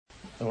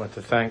I want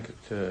to thank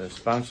the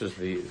sponsors,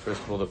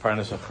 first of all, the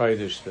Parnas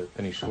HaChodesh, the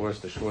Penny Schwartz,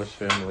 the Schwartz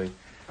family,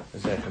 the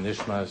Zecha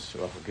Nishmas,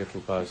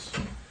 Rachel Gittelpas,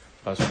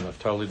 Pastor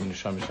Naftali, the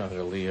Nisham Mishnath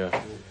Aliyah,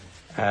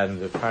 and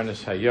the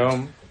Parnas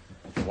Hayom,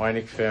 the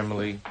Weinig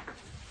family,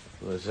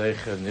 the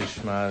Zecha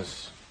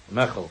Nishmas,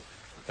 Mechel,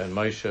 Ben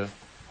Moshe,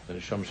 the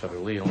Nisham Mishnath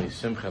Aliyah, only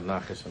Simcha,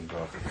 Nachas, and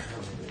Baruch.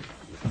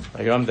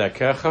 Hayom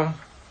Dakecha,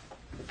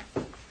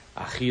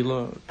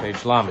 Achila,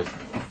 page Lamed.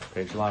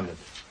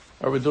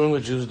 What we're doing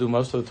what Jews do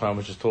most of the time,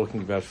 which is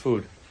talking about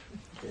food.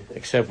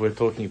 Except we're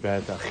talking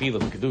about Achila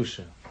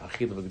V'Kedusha.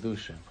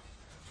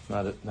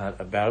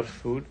 Not about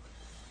food,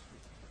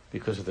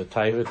 because of the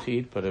taiva to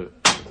eat, but we're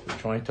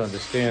trying to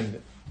understand,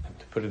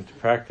 to put into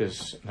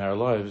practice in our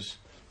lives,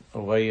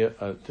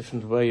 a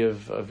different way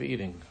of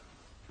eating.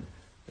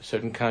 A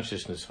certain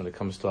consciousness when it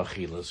comes to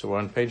Achila. So we're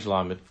on page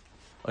Lamed.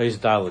 Ois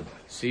Daled,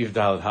 Siv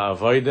Daled,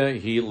 Ha'avoida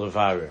hi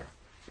levarer.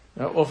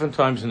 Now,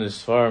 oftentimes in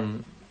this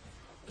farm,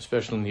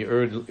 especially in the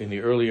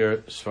earlier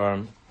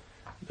Sfarim,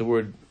 the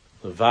word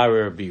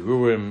levarer,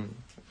 birurim,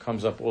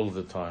 comes up all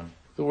the time.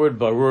 The word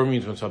barur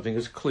means when something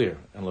is clear,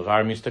 and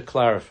levarer means to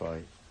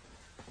clarify.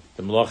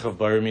 The malach of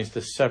barur means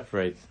to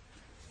separate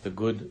the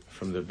good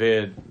from the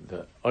bad,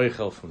 the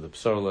oichel from the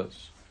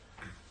psolas.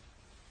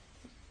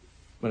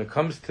 When it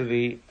comes to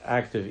the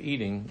act of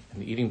eating,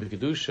 and eating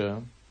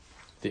b'kedusha,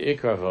 the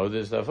ikar avodah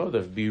is the avodah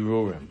of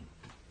birurim.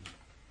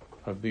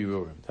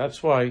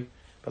 That's why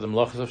by the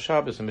Malachas of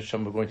Shabbos and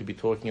Misham we're going to be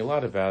talking a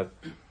lot about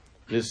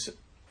this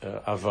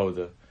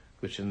avoda,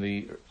 which in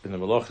the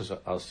Malachas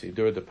Al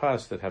Sidur the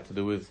past that have to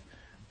do with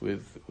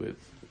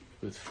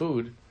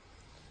food.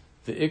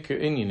 The Iker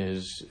Inyan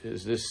is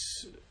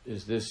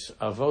this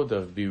avoda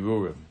of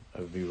birurim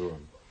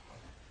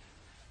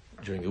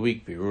during the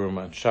week, birurim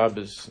on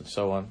Shabbos and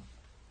so on.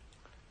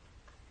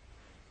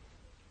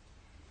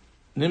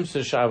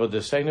 Nimsa Shabbat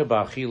Deseinu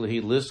Ba'achil Hi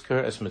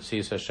Lisker Es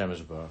Metzias Hashem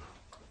Yisbarach.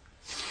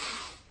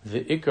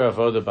 The ikar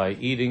avoda by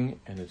eating,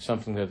 and it's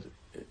something that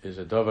is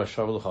a davar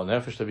shavuch al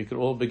nefesh that we could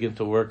all begin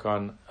to work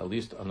on, at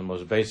least on the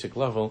most basic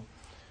level,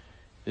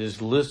 is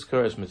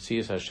liskar as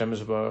mitzias Hashem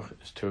Yisbarach,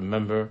 is to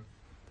remember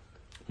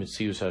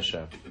mitzius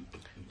Hashem.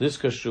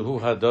 Liskar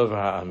shuhu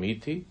hadavar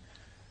ha'amiti,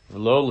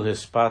 v'lo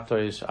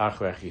l'hispatois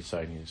achrech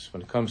yitzaynis.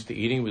 When it comes to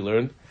eating, we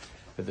learned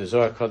that the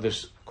Zohar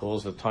Kodesh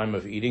calls the time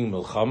of eating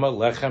milchama.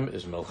 Lechem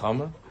is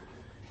milchama,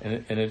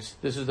 and this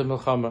is the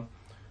milchama,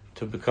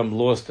 to become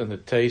lost in the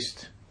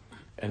taste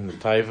and the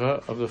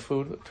taiva of the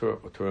food, to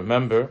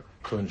remember,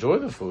 to enjoy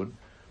the food,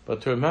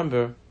 but to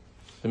remember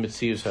the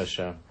mitzius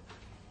Hashem,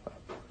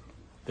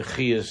 the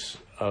chiyas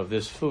of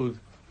this food.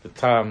 The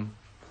tam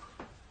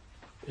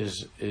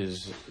is the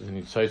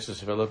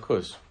nitzaitis of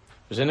Elokus.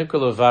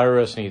 V'zenikol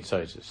levarer es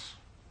nitzaitis,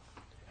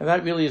 and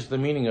that really is the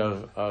meaning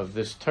of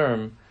this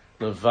term,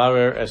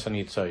 levarer es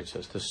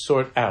nitzaitis, to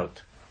sort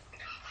out.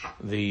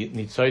 The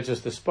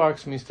nitzaitis, the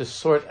sparks, means to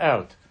sort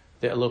out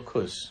the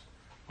Elokus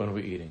when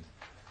we're eating.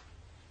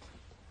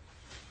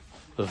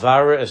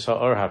 Levarer es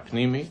ha'or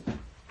ha'pnimi,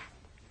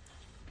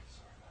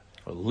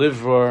 or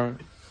livror,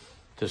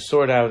 to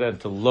sort out and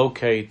to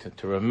locate, and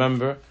to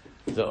remember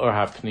the or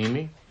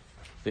ha'pnimi,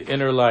 the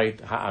inner light,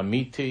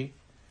 ha'amiti,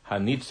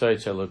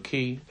 ha'nitzayitz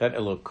eloki, that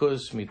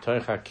elokus,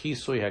 mitoich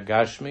ha'kisui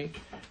ha'gashmi,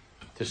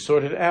 to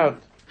sort it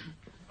out,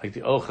 like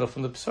the ocha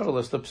from the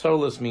psolas. The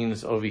psolas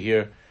means over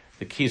here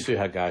the kisui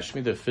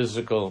ha'gashmi, the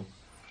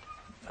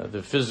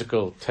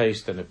physical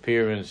taste and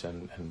appearance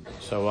and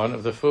so on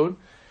of the food.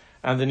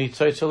 And the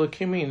nitzayitz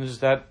eloki means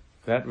that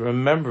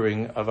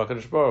remembering of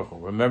HaKadosh Baruch Hu,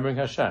 remembering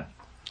Hashem.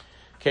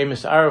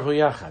 Kemis aravu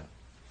yachad.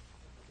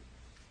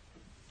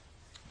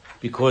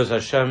 Because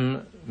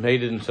Hashem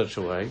made it in such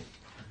a way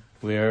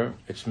where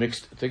it's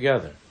mixed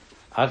together.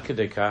 Ad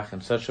kedei kach,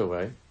 in such a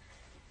way,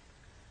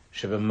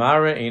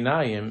 shebemare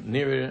einayim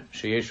nira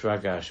sheyesh ra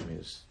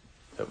gashmis.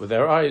 That with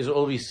our eyes,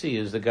 all we see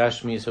is the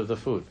gashmis of the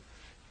food.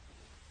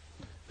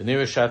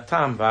 V'nira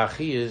shatam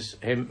v'achiyis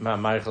hem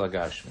ma'mayich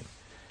lagashmi.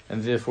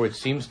 And therefore it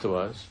seems to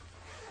us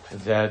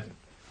that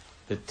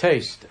the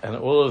taste and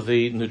all of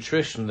the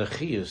nutrition, the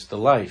chiyus, the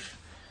life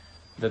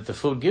that the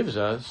food gives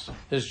us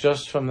is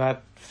just from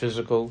that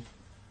physical,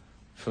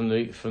 from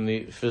the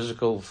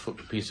physical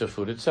piece of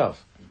food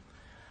itself.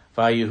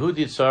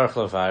 Va'yehudi tzarech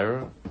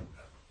levarer,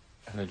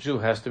 and a Jew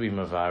has to be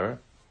mavarer,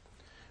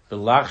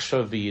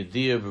 v'lachshav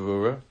b'yediyah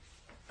berura,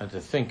 and to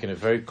think in a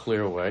very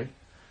clear way,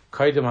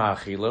 kaidem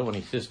ha'achila, when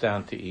he sits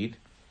down to eat,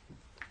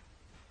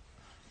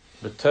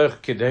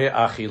 b'terch kidei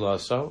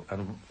achilaso,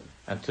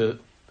 and to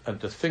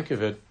think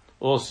of it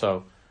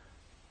also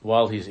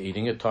while he's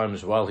eating, at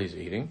times while he's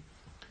eating,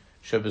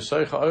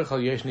 sheb'soicha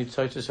oichal yesh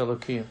nitzaitis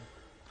elokiyim,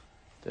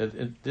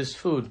 that this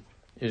food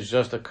is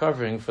just a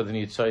covering for the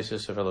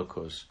nitzaitis of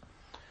Elokus.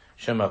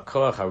 Shema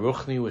koach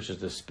haruchni, which is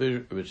the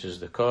spirit, which is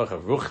the koach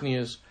of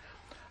ruchnius,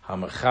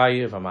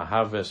 hamachayev,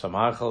 hamahaves,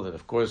 hamachal, that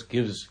of course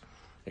gives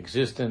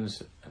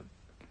existence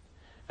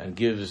and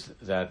gives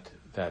that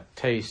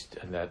taste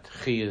and that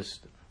chiyas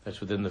that's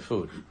within the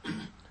food.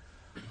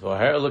 And that's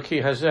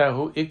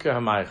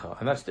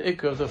the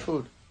ikar of the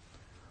food.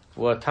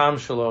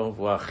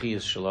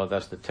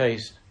 That's the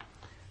taste,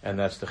 and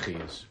that's the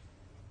chiyas.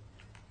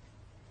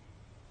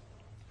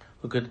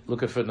 Look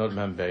at footnote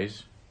Mem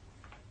Beis.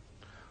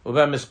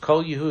 Ubam is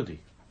kol Yehudi.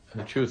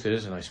 And the truth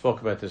is, and I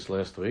spoke about this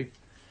last week,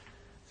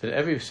 that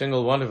every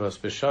single one of us,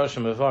 b'shar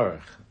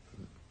shemavarach,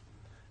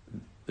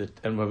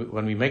 and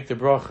when we make the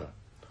bracha,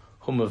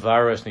 hu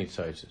mevaras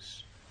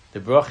nitzaitis. The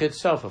bracha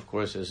itself, of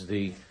course, is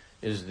the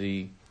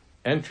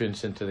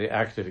entrance into the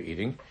act of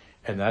eating,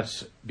 and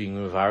that's being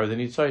mevara the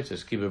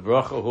nitzaitis. Ki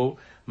bebracha hu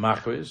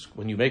machriz.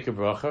 When you make a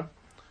bracha,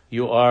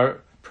 you are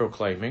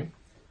proclaiming.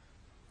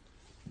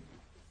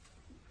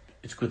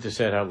 It's good to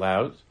say it out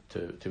loud,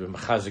 to be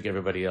mechazik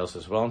everybody else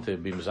as well, and to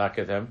be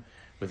mezaket them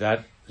with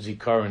that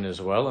zikaron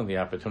as well, and the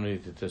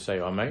opportunity to say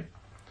Amen.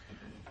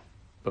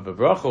 But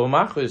bebracha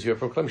u'machla is your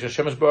proclamation.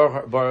 Hashem is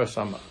bar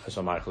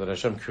asamachla, that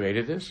Hashem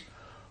created this,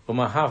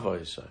 u'mahava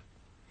isa,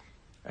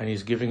 and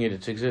He's giving it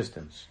its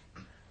existence.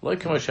 And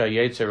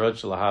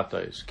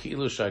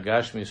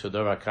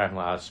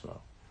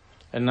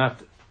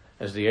not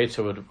as the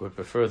Yetzer would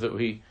prefer that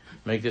we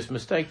make this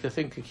mistake to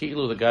think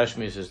ki'ilu the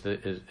gashmis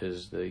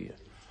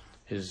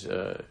is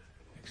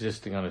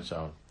existing on its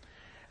own.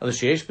 There are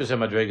many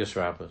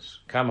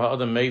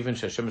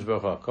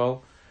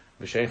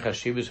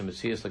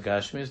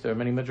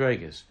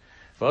madregas.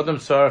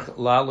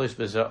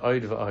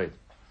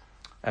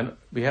 And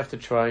we have to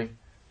try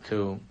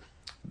to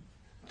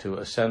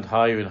ascend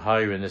higher and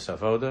higher in this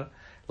avoda,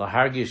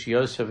 lahargish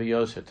yosef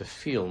v'yosef, to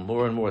feel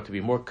more and more, to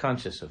be more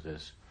conscious of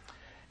this.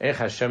 Ech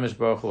Hashem is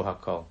baruch hu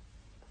hakol,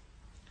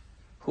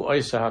 hu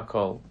oisa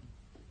hakol,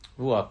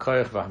 hu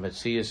hakoyach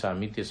v'hametzias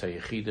ha'amitis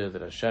ha'yechida,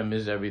 that Hashem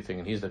is everything,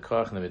 and He's the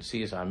koach and the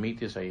metzias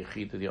ha'amitis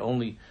ha'yechida, the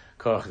only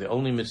koach, the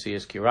only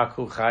metzias, ki rak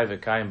hu chai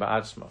v'kayim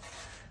ba'atzma.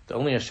 The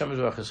only Hashem is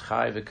baruch is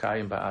chai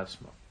v'kayim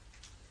ba'atzma.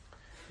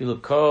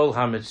 Ilu kol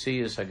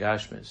ha'metzias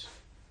ha'gashmis,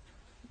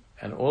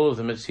 and all of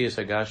the metzias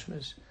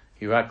ha'gashmis,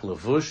 hirak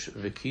levush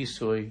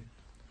v'kisui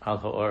al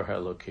ha'or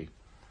ha'eloki.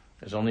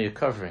 There's only a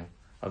covering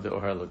of the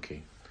or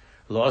ha'eloki.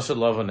 Lo asad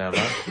lava nema.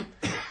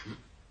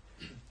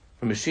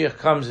 When Mashiach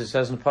comes, it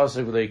says in the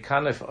pasuk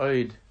le'ikanef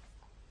oid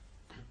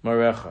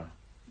marecha,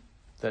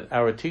 that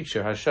our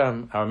teacher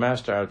Hashem, our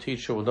master, our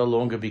teacher, will no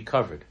longer be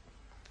covered.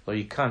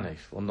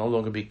 Le'ikanef will no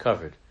longer be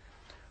covered.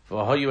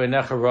 V'hayu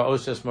enecha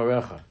ra'oses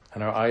marecha,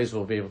 and our eyes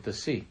will be able to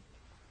see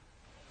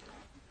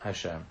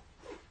Hashem.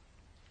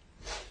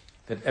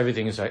 That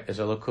everything is a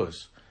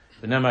lakus.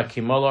 V'nema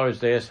kimolar is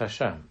deis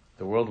Hashem.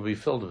 The world will be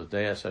filled with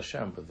deis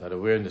Hashem, with that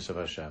awareness of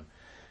Hashem.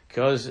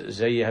 Because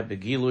zeyeh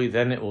begilui,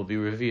 then it will be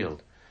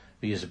revealed.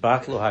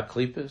 V'yizbatlu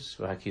haklipas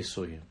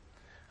v'hakisuyim,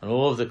 and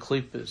all of the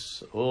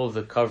klipas, all of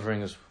the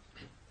coverings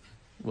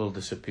will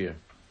disappear.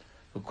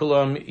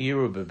 V'kulam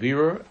iru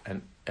bebirur,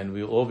 and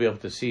we will all be able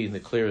to see in the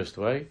clearest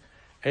way.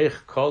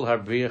 Eich kol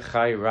habriya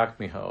chai rak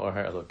mi ha'or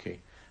ha'eloki,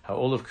 how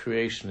all of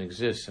creation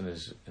exists and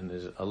is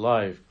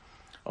alive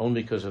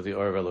only because of the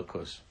Or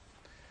Elokus.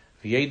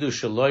 V'yedu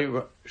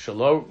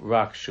shelo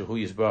rak shehu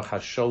yizbarach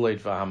hasholet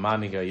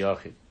v'hamanig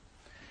ha'yachid.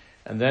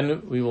 And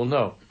then we will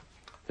know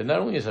that not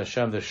only is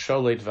Hashem the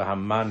sholet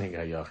v'hamanig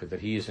ha'yachid, that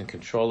He is in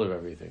control of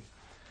everything,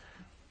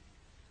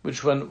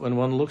 which when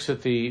one looks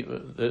at the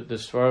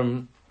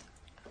Svarim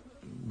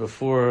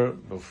before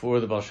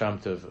the Baal Shem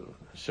Tov,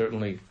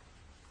 certainly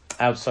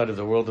outside of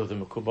the world of the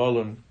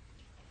Mekubalim,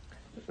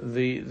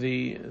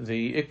 the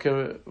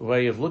Ikka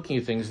way of looking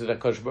at things is that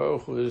HaKadosh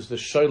Baruch Hu is the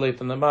sholet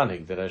and the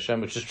manig, that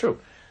Hashem, which is true,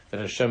 that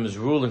Hashem is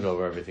ruling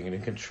over everything and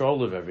in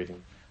control of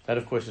everything. That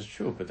of course is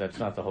true, but that's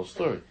not the whole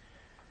story.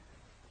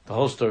 The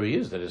whole story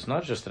is that it's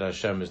not just that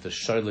Hashem is the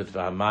sholet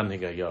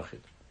v'hamanig ha'yachid.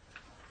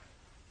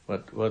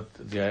 What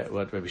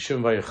Rabbi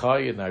Shimon Bar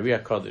Yochai and Ari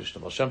HaKadosh, the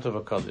Baal Shem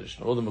Tov HaKadosh,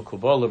 and all the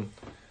Mekubalim,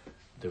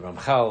 the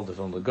Ramchal, the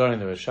Vilna Gaon,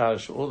 the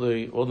Rashash, all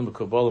the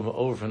Mekubalim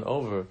over and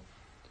over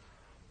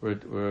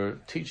were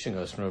teaching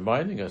us and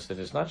reminding us that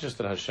it's not just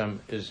that Hashem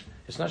is,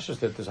 it's not just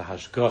that there's a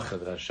hashgacha,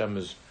 that Hashem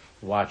is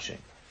watching.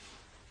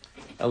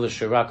 El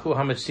Shiraku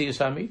HaMetzias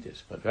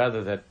HaMitis, but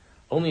rather that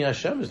only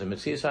Hashem is the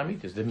Metzias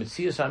HaMitis. The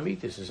Metzias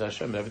HaMitis is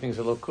Hashem. Everything's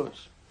a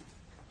lokus.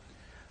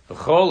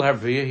 V'chol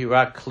habriya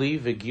hirak kli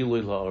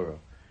v'gilui la'oro.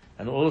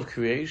 And all of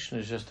creation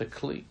is just a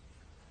kli.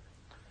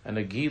 And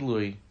a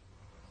gilui,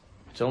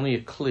 it's only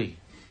a kli,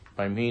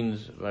 by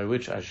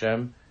which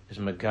Hashem is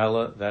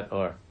megala that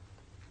or.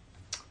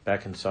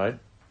 Back inside.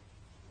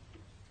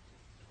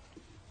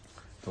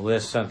 The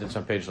last sentence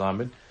on page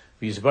Lamed.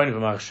 A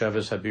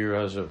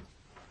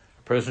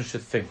person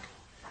should think.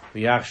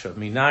 V'yachshav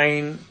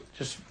minayin,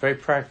 just very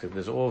practical.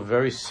 It's all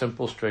very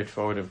simple,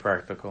 straightforward, and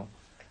practical.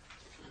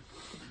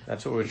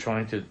 That's what we're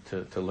trying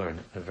to learn.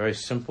 A very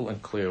simple and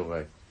clear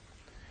way.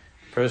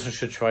 A person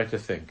should try to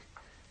think.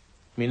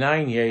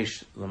 Minayin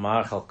yesh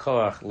l'ma'achal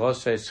koach lo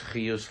seis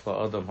chiyus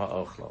la'odam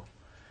ha'ochlo.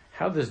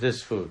 How does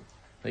this food,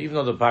 now, even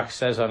though the box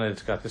says on it,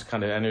 it's got this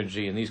kind of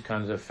energy and these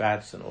kinds of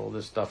fats and all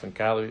this stuff and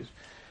calories.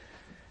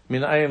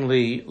 Minayim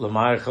li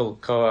l'ma'achal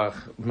koach,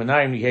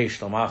 minayim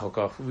yesh l'ma'achal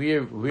koach.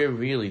 Where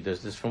really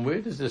does this, from where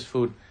does this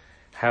food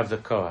have the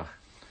koach?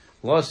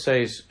 Law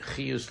says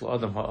chiyus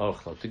la'adam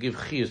ha'ochlo, to give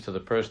chiyus to the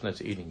person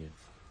that's eating it.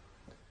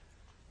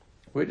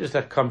 Where does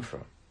that come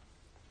from?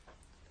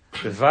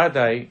 If I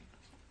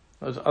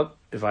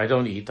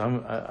don't eat,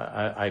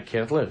 I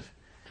can't live.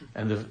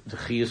 And the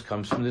chiyus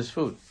comes from this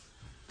food.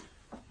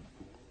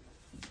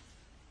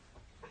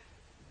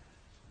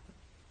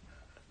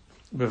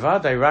 It's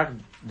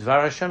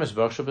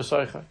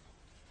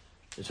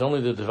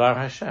only the Dvar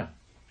Hashem.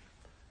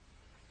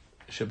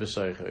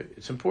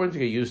 It's important to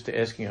get used to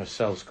asking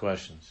ourselves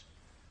questions.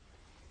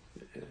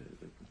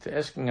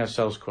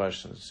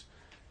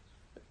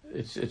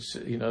 It's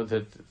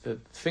that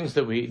things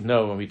that we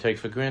know and we take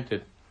for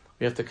granted,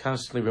 we have to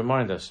constantly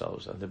remind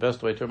ourselves. And the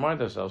best way to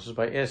remind ourselves is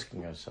by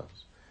asking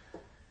ourselves.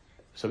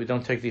 So we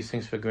don't take these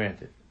things for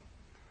granted.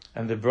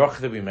 And the bracha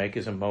that we make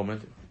is a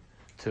moment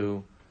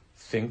to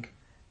think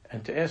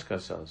and to ask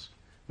ourselves,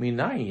 who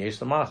only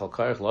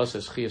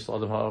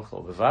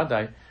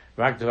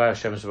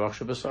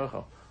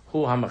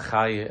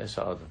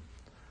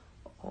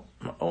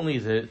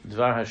the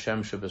Dvar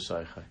Hashem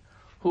Shebesaychai.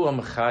 Who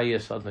Amachaya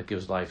is that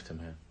gives life to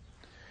man.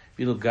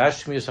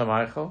 As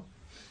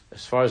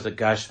far as the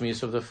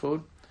gashmius of the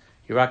food,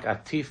 Yirak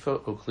Atifa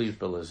Uklipa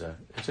Lezeh.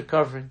 It's a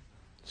covering,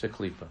 it's a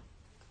klipa.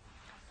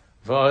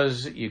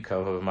 Vaz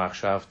Yikava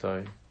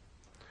Machshavtai.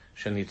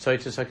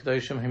 Shenitzoitis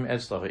HaKadoshim Him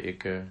Etzlah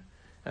Ha'ikr.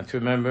 And to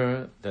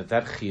remember that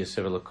chiyas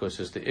of elokus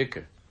is the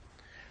ikr.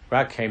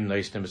 Rak heim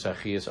noisnim is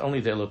chiyas. Only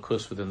the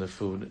elokus within the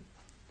food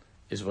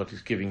is what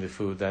is giving the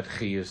food that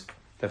chiyas,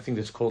 that thing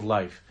that's called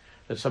life.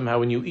 That somehow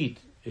when you eat,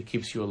 it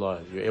keeps you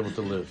alive. You're able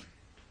to live.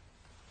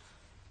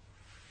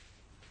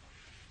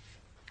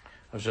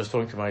 I was just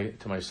talking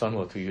to my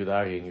son-in-law, to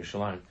Yudari in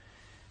Yerushalayim,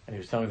 and he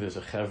was telling me there's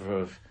a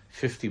chevra of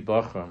 50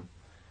 bachram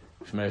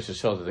from Eretz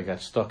Yisrael that they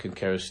got stuck in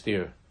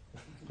Karastir,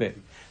 by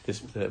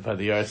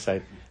the yard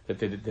site. That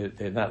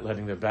they're not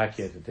letting them back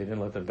yet. That they didn't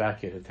let them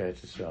back yet at Eretz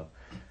Yisrael.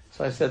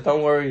 So I said,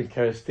 "Don't worry,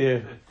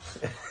 Karastir.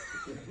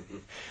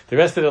 The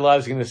rest of their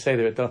lives are going to say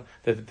that the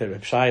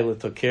Reb Shaila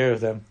took care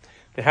of them.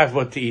 They have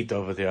what to eat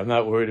over there. I'm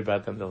not worried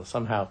about them. They'll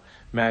somehow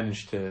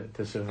manage to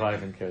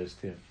survive in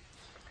Karastir."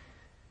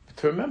 But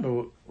to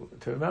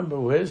remember,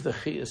 where's the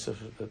chiyas of?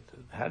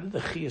 How did the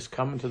chiyas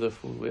come into the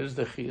food? Where does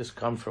the chiyas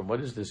come from? What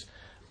is this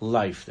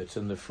life that's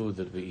in the food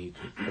that we eat?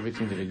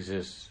 Everything that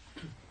exists.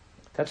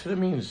 That's what it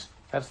means.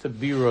 That's the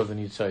bira of the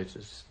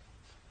Nitzaitis.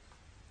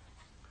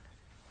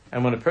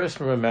 And when a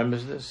person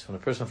remembers this, when a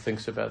person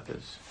thinks about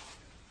this,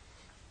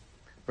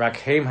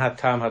 Rakheim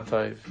Hatam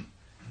Hatayv,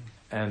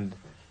 and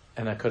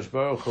HaKadosh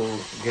Baruch Hu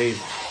gave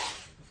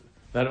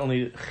not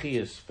only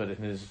chiyas, but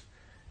in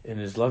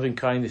his loving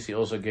kindness, he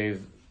also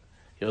gave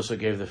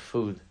the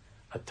food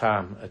a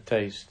tam, a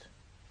taste.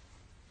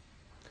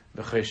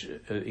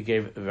 He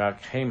gave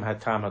Rakheim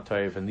Hatam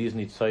Hatayv, and these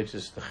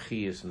Nitzaitis, the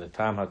chiyas and the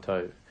tam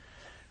hatayv.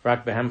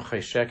 Rak behem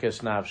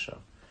cheshekes nafsho,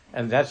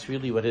 and that's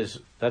really what his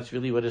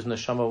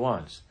neshama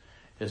wants.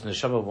 His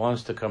neshama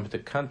wants to come into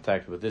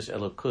contact with this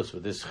elokus,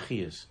 with this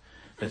chiyas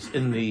that's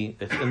in the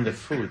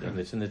food and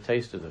it's in the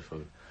taste of the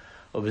food.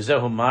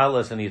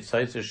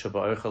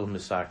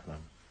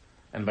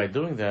 And by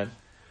doing that,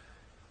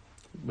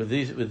 with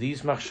these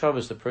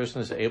machshavas, the person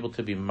is able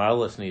to be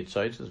malas and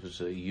yitzaitis, which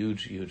is a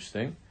huge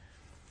thing.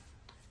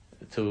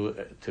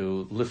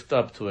 To lift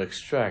up, to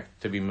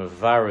extract, to be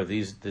mavara,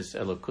 this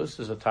elokus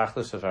is a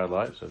tachlis of our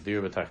lives, of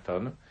dir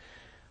b'tachtana,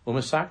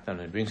 u'masaktan.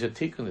 It brings a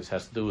tikkun. This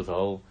has to do with the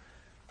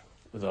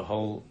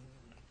whole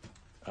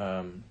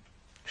shvius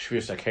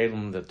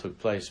hakelim that took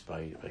place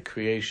by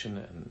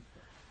creation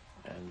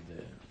and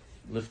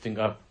lifting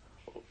up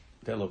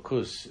the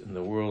elokus in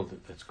the world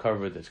that's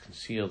covered, that's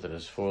concealed, that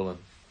has fallen.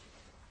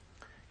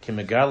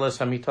 Kimegalas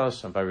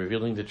hamitasam, by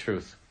revealing the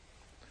truth.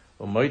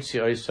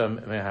 U'moitzi oisam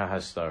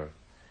mehahastar.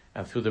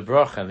 And through the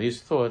bracha and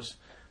these thoughts,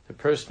 the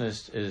person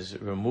is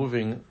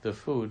removing the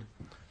food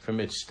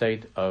from its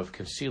state of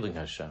concealing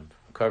Hashem,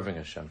 covering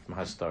Hashem, from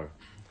hastar.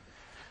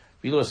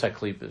 And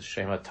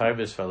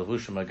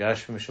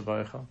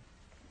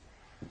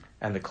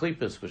the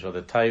klipas, which are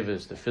the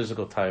taivas, the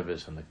physical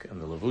taivas, and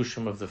the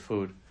levushim of the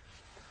food,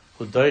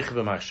 in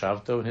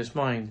his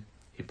mind,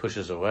 he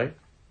pushes away,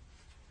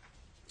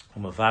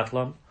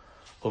 that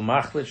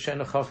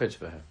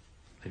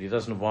he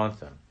doesn't want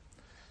them.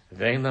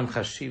 Ve'en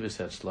chashivas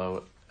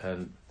etzlo,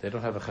 and they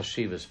don't have a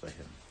chashivas by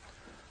him.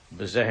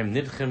 Bezehem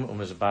nidchim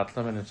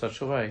umizbatlam, and in such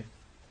a way,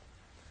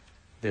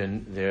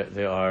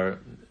 they are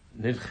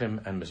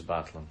nidchim and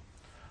mizbatlam.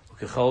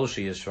 Ukechol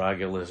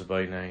sheyisragel is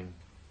by name,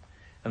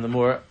 and the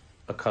more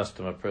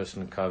accustomed a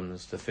person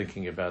comes to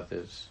thinking about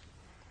this,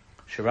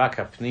 shirak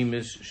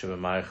hapnimis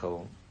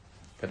shebemaychel,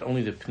 that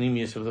only the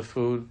pnimius of the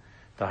food,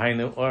 the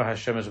hainu or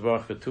Hashem is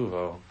baruch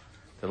v'tuvo,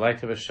 the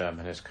light of Hashem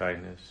and His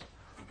kindness,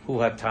 hu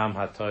hatam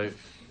hatoiv.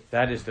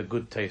 That is the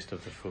good taste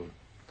of the food.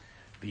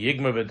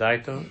 V'yigmer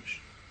b'daito,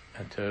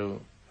 and to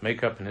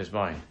make up in his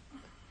mind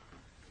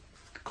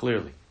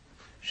clearly.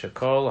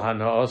 Shekol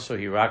hana also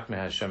hirak me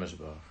Hashem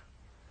esbarach.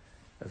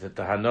 That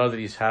the hana that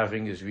he's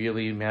having is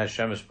really me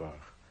Hashem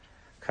esbarach.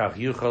 Kav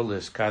yuchol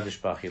liskadish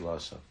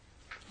b'achilasa.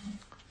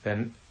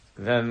 Then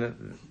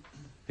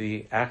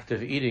the act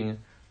of eating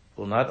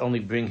will not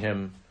only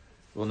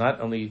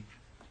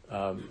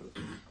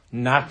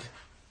not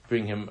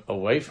bring him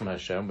away from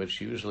Hashem,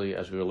 which usually,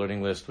 as we were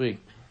learning last week,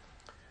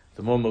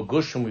 the more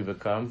Mogushim we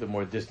become, the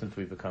more distant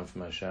we become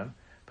from Hashem.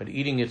 But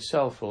eating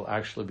itself will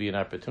actually be an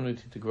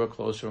opportunity to grow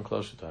closer and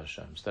closer to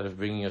Hashem. Instead of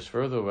bringing us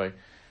further away,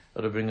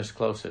 it'll bring us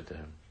closer to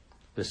Him.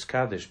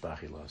 L'skadish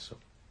b'achilaso.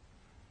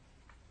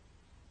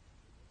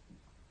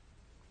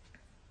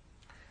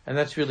 And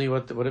that's really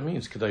what it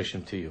means,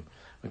 Kedoshim Tiyu.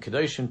 When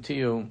Kedoshim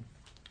Tiyu,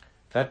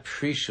 that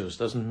precious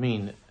doesn't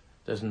mean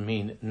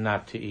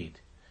not to eat.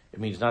 It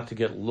means not to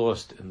get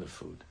lost in the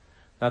food,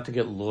 not to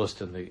get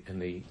lost in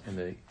the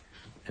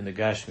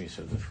gashmis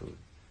of the food.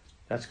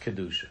 That's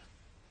kedusha.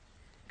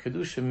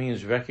 Kedusha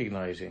means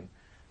recognizing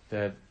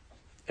that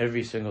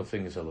every single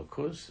thing is a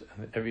lakus,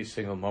 and every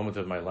single moment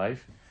of my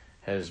life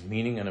has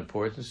meaning and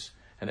importance,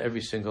 and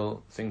every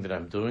single thing that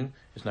I'm doing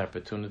is an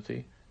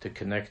opportunity to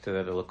connect to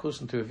that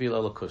lakus and to reveal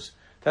a lakus.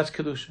 That's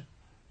kedusha.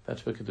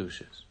 That's what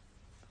kedusha is.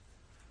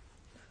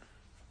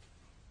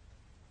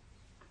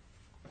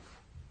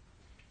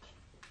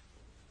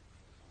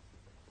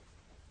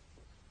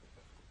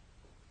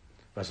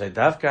 That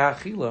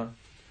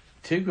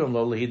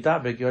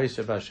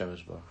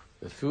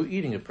through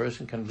eating a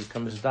person can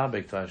become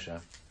mizdabek to Hashem.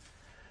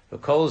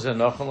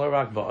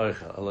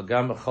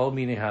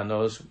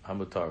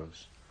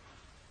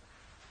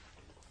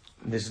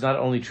 This is not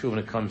only true when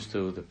it comes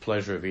to the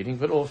pleasure of eating,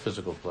 but all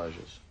physical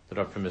pleasures that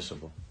are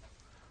permissible.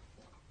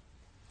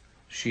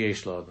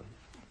 Sheyesh l'adam.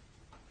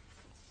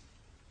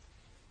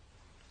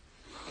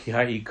 Ki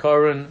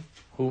ha'ikaron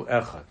hu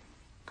echad.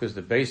 Because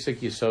the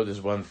basic yisod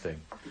is one thing.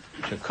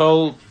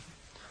 Shekol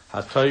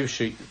ha'tov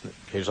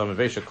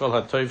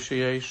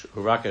sheyesh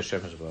hu rak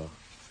Hashem yisbarach.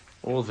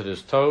 All that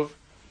is tov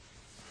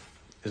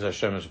is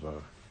Hashem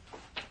yisbarach.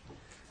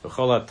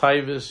 V'chol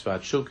ha'tayvis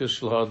v'atshukas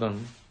shel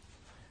ha'adam.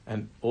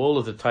 And all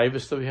of the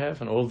taivas that we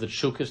have, and all of the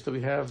tshukas that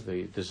we have,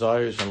 the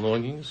desires and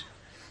longings,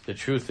 the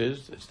truth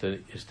is, it's the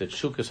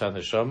tshukas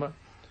ha-neshama,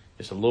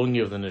 it's the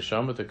longing of the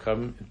neshama to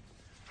come,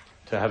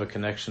 to have a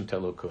connection to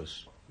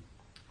Elokus.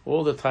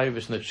 All the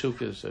taivas and the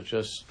tshukas are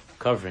just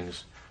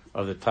coverings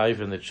of the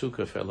taiva and the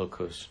tshuka for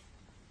Elokus.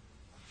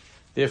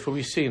 Therefore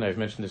we see, and I've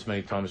mentioned this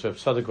many times, Rav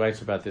Tzadok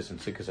writes about this in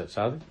Sikas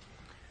HaTzadik,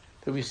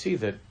 that we see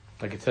that,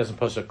 like it says in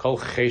Pasuk, Kol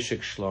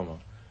Cheshek Shlomo.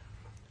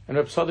 And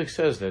Rav Tzadok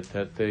says that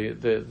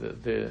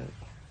the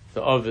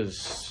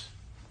Ovis,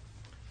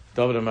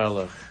 David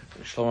HaMelech,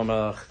 Shlomo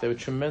HaMelech, they were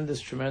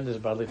tremendous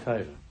Bali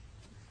Taiva.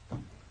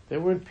 They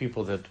weren't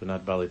people that were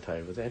not Bali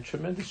Taiva. They had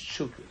tremendous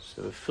shukas.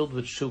 They were filled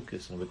with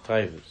shukas and with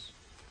taivas.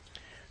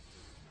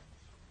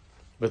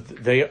 But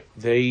they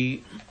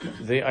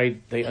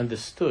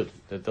understood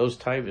that those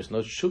taivas,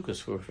 those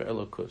shukas, were for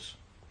Elokus.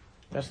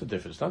 That's the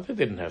difference. Not that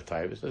they didn't have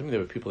taivas. Doesn't mean there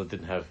were people that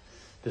didn't have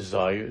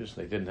desires.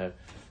 They didn't have.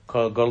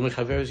 The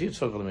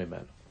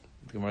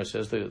Gemara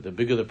says the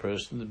bigger the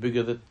person, the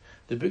bigger the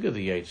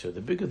yetzer,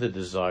 the bigger the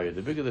desire,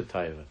 the bigger the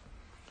taiva.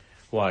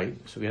 Why?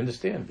 So we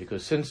understand,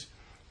 because since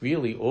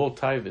really all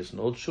taivas and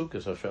all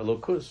chukas are for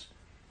Elokus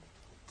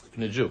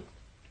in a Jew,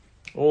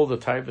 all the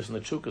taivas and the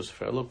chukas are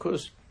for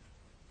Elokus.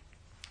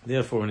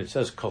 Therefore, when it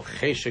says Kol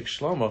Cheshek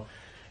Shlomo,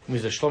 it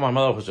means that Shlomo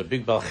HaMelech was a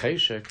big Bal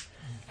Cheshek,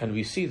 and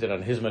we see that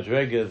on his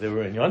Madrega there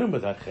were inyanim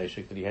with that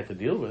Cheshek that he had to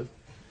deal with.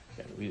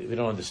 We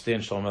don't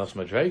understand Shlomo HaMelech's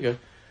Madrega,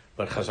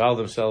 but Chazal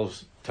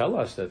themselves tell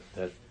us that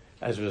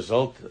as a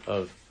result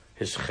of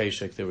his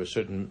cheshek, there were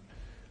certain,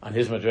 on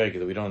his madrega,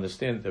 that we don't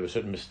understand, there were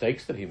certain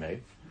mistakes that he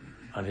made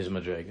on his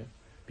madrega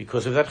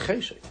because of that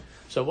cheshek.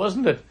 So it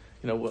wasn't that,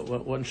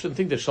 one shouldn't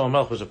think that Shlomo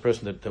Melech was a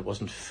person that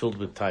wasn't filled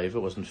with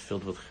taiva, wasn't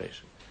filled with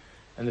cheshek.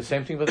 And the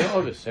same thing with the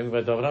Ovis, same thing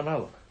by David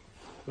HaMelech.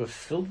 They were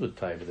filled with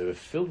taiva, they were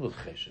filled with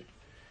cheshek.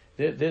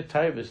 Their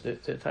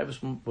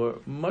taivas were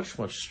much,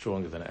 much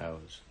stronger than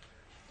ours.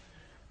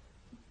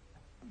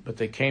 But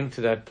they came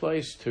to that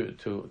place to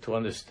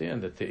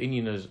understand that the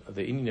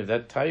inyan of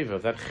that taiva,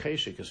 of that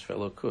cheshek, is for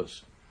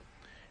Elokus.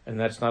 And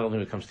that's not only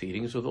when it comes to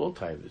eating, it's with all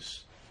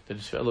taivas, that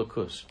it's for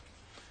Elokus.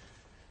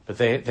 But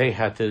they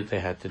had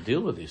to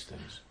deal with these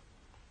things.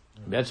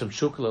 We had some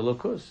shukla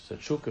Elokus, it's a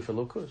shukla for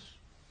Elokus.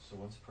 So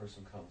once a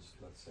person comes,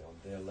 let's say, on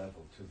their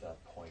level to that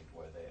point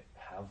where they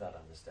have that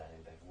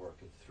understanding, they've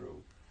worked it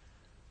through,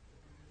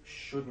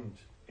 shouldn't,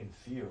 in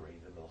theory,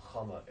 the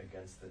milchama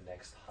against the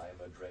next high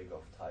madrega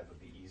of taiva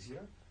be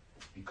easier?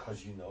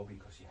 Because you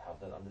have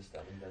that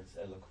understanding that's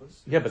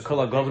Elokus. Yeah, but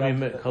kol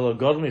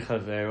hagodmi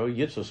chavero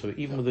yitzol. So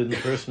even within the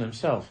person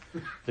himself,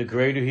 the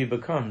greater he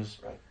becomes,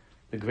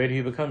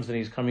 then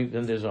he's coming.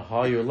 Then there's a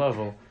higher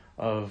level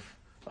of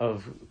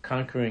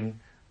conquering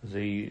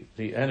the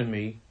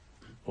enemy,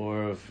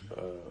 or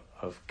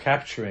of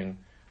capturing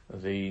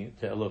the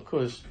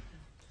Elokus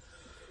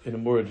in a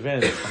more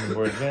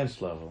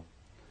advanced level,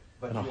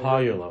 but on a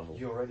higher level.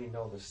 You already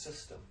know the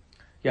system.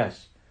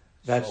 Yes,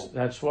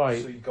 that's why.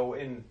 So you go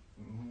in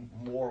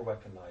more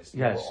weaponized.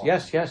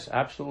 Yes,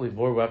 absolutely,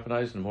 more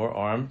weaponized and more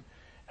armed,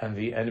 and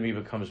the enemy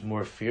becomes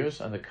more fierce,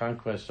 and the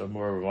conquests are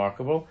more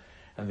remarkable,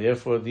 and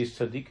therefore these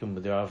tzaddikim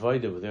with their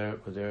avodah, with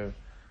their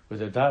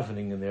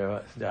davening and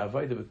their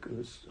avodah,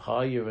 is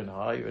higher and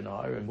higher and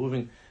higher, and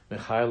moving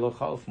mechayel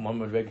lochal from one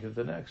madrega to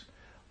the next.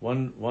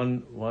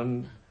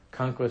 one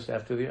conquest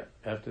after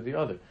the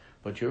other.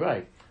 But you're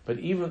right. But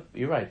even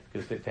you're right,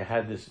 because they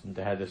had this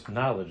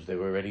knowledge. They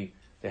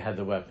had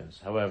the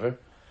weapons. However,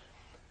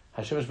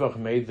 Hashem Baruch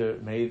made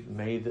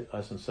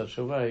us in such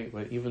a way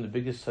where even the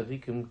biggest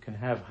tzaddikim can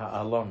have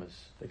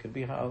ha'alamas. They can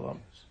be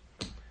ha'alamas.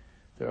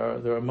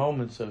 There are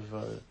moments of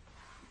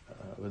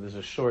where there's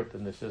a short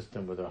in the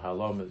system where there are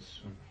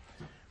ha'alamas,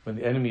 when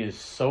the enemy is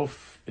so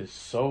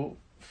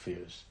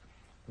fierce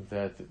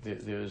that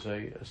there's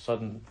a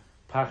sudden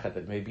pachad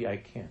that maybe I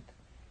can't.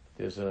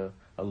 There's a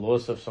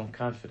loss of some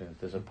confidence.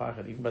 There's a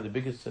pachad, even by the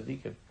biggest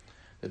tzaddikim,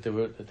 that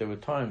there were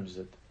times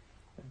that,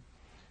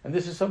 and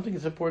this is something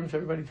that's important for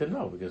everybody to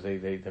know, because they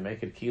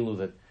make it kilu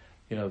that,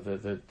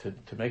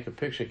 to make a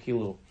picture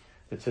kilu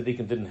that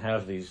tzaddikim didn't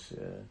have these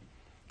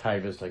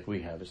taivas like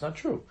we have. It's not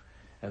true,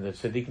 and that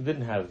tzaddikim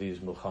didn't have these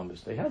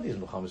milchamas. They had these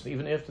milchamas,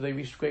 even after they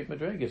reached great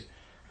madrigas.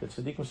 The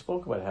tzaddikim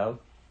spoke about how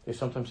they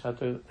sometimes had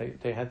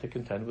to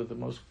contend with the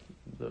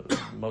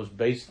most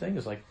base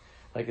things, like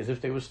as if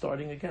they were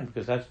starting again,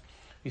 because that's,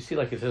 you see,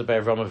 like it says by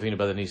Avraham Avinu,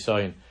 by the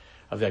Nisayin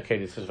of the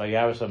Akedah, it says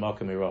Vayaras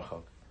HaMakom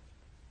Mirachok.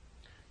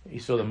 He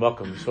saw the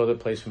Makom, he saw the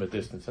place from a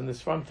distance, and the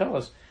Sfarim tell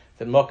us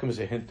that Makom is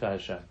a hint to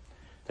Hashem,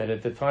 that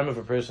at the time of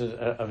a person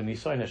of a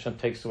Nisayin, Hashem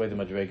takes away the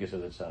madrigas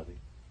of the tzaddik.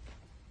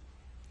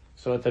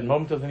 So at that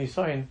moment of the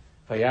Nisayin,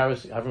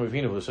 Vayaras Avraham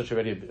Avinu, who was such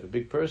already a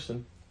big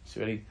person, he's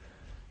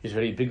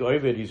very big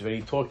oived, he's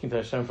already talking to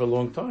Hashem for a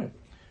long time.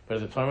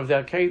 But at the time of the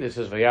Akedah, it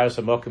says Vayaras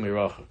HaMakom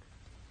Mirachok,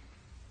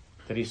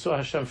 that he saw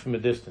Hashem from a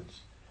distance.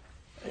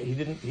 He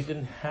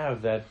didn't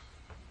have that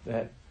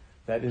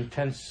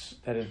intense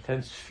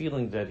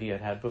feeling that he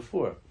had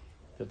before,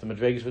 that the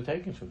madrigas were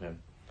taken from him,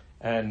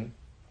 and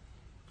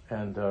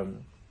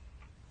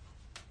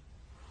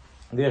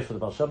therefore the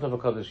Baal Shem Tov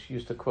HaKadosh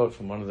used to quote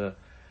from one of the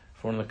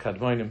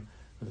Kadmonim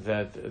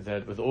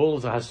that with all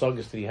of the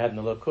hasagas that he had in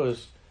the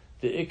Lakus,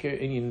 the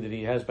ikar inyan that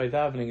he has by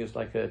davening is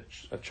like a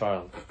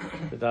child,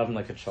 the daven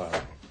like a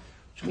child,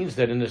 which means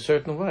that in a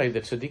certain way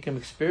that tzaddikim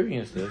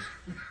experienced this,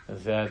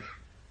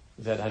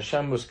 that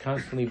Hashem was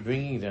constantly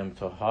bringing them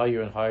to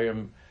higher and higher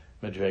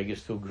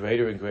madrigas, to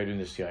greater and greater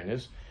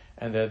nisyanis,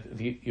 and that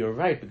you're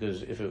right,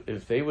 because if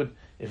it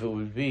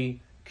would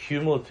be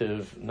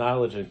cumulative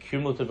knowledge and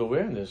cumulative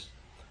awareness,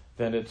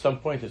 then at some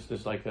point it's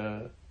this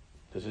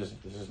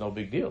is no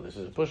big deal. This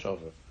is a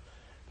pushover.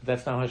 But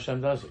that's not how Hashem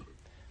does it.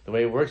 The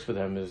way it works for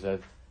them is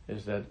that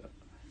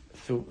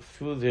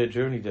through their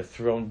journey they're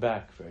thrown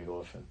back very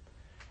often,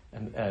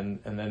 and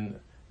then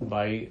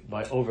by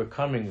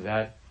overcoming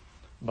that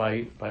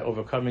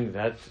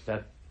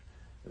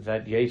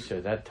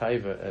yetzer, that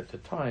taiva at the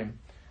time,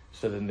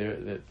 so then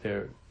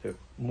they're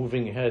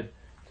moving ahead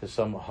to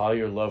some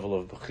higher level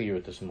of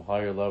bechira, to some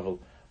higher level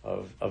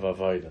of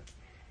avodah,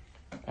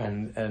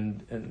 and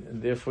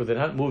therefore they're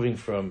not moving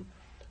from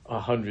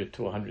 100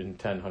 to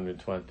 110,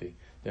 120.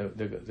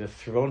 They're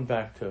thrown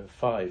back to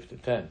 5 to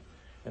 10,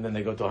 and then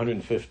they go to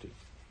 150,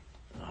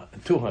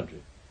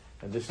 200,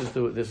 and this is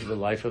the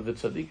life of the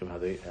tzaddikim,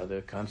 how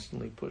they're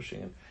constantly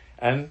pushing,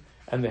 and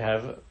they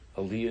have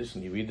aliyahs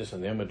and yeridus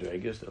and their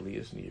madrigas,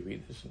 aliyahs and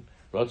yeridus and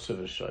rotzav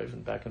and shoiv,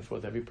 and back and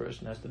forth. Every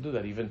person has to do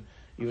that. Even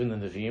the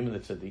neviim and the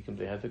tzaddikim,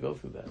 they had to go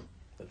through that.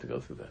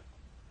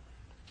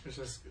 It's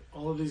just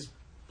all of these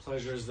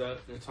pleasures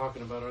that they're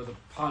talking about are the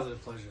positive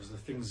pleasures, the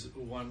things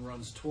one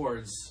runs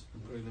towards,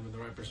 and putting them in the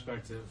right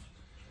perspective.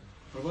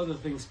 But what are the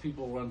things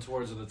people run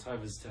towards, or the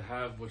taivas to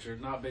have, which are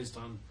not based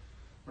on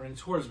running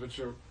towards, which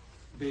are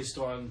based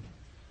on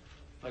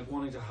like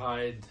wanting to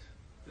hide,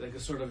 like a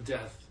sort of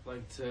death,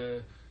 like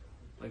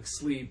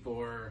sleep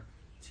or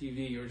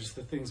TV, or just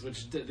the things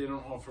which they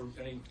don't offer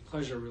any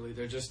pleasure really.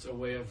 They're just a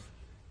way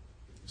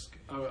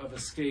of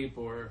escape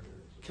or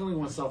killing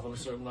oneself on a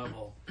certain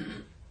level.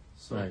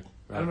 So right.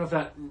 I don't know if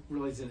that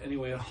relates in any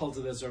way at all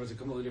to this, or if it's a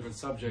completely different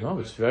subject. No,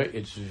 it's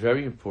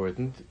very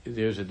important.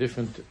 There are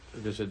different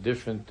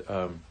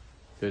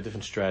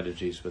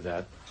strategies with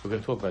that. We're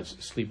going to talk about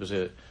sleep is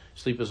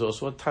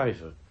also a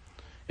taiva.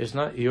 It's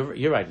not.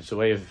 You're right. It's a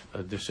way of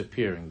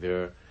disappearing.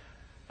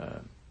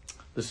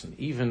 Listen,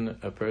 even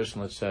a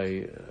person, let's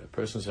say, a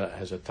person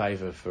has a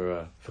taiva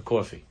for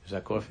coffee. Is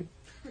that coffee?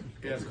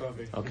 Yeah, it's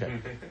coffee. Okay.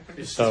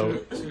 It's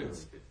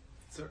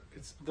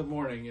the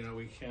morning.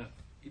 We can't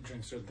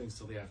drink certain things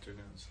till the afternoon.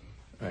 So.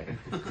 Right.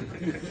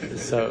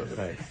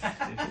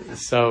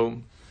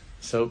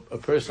 So a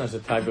person has a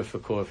taiva for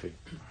coffee,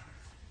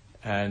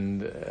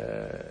 and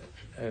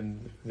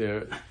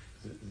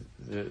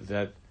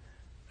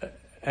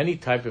any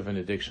type of an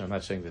addiction. I'm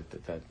not saying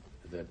that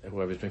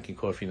whoever's drinking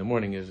coffee in the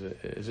morning is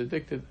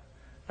addicted.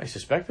 I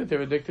suspect that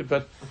they're addicted,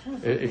 but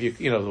if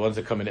the ones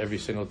that come in every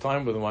single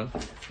time with one,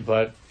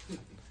 but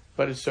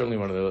it's certainly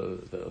one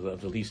of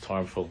the least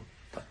harmful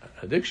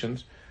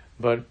addictions.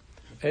 But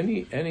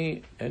any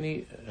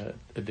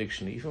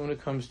addiction, even when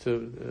it comes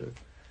to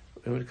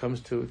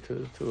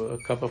a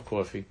cup of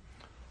coffee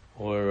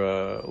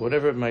or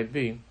whatever it might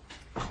be,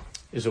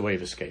 is a way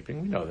of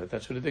escaping. We know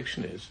that's what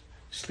addiction is.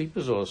 Sleep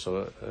is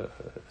also a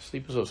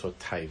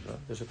taiva.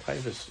 There's a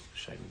taiva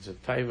shame. It's a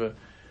taiva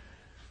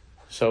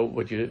So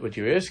what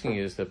you're asking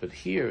is that, but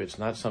here it's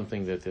not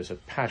something that there's a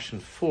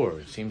passion for.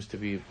 It seems to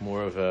be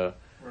more of a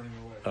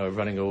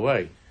running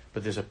away.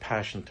 But there's a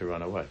passion to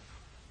run away.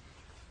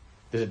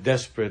 There's a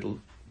desperate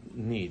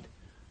need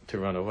to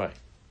run away.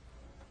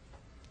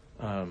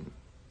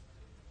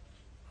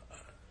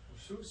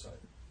 Suicide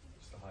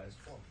is the highest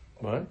form.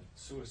 What?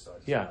 Suicide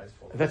is Yeah, the highest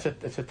form. that's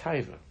a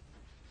taiva.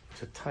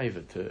 It's a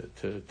taiva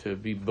to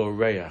be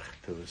boreach,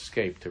 to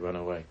escape, to run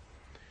away.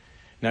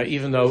 Now,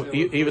 even though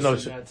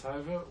it's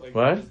taiva, like,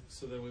 what?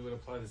 So then we would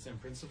apply the same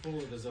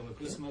principle. There's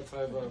elikus in that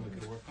taiva, and we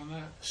could work on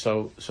that.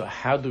 So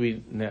how do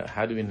we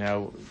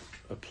now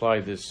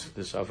apply this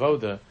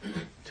avoda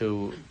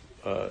to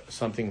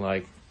something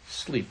like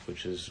sleep,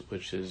 which is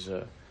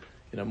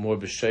more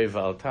b'sheva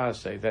al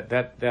taseh.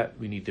 That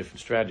we need different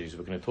strategies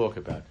we're going to talk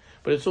about.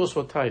 But it's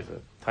also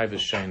taiva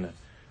shena.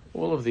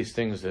 All of these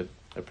things that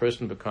a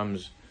person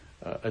becomes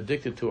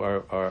addicted to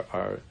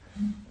are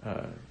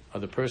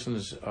the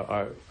person's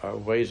are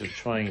ways of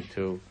trying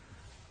to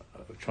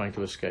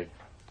escape,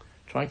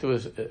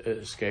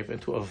 escape and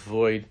to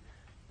avoid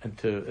and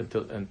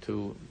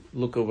to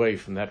look away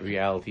from that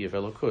reality of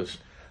elokus.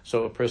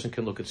 So a person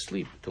can look at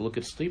sleep. To look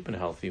at sleep in a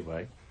healthy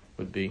way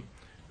would be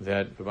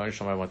that, Rabbi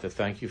Shalom, I want to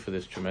thank you for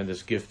this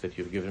tremendous gift that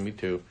you've given me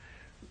to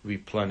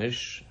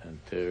replenish and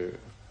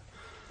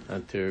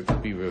to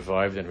be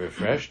revived and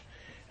refreshed.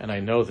 And I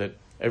know that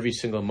every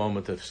single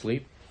moment of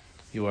sleep,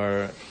 you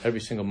are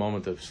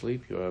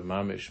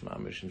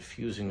mamish,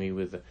 infusing me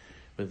with the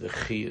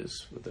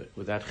chiyas,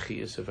 with that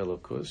chiyas of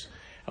elokus.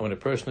 And when a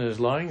person is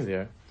lying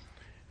there,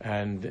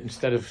 and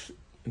instead of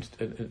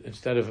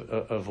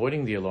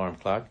avoiding the alarm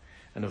clock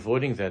and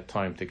avoiding that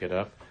time to get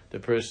up, the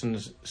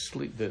person's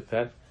sleep,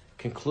 that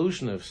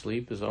conclusion of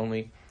sleep is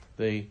only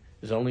the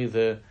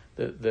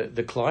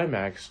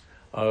climax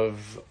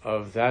of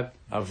that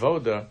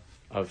avoda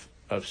of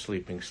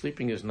sleeping.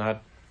 Sleeping is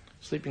not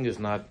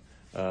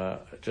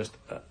just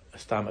a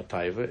stam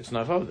ataiva. It's an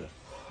avoda.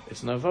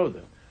 It's an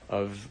avoda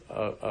of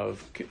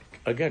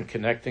again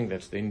connecting.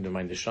 That's the end of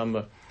my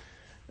neshama.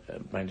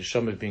 My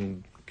neshama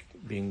being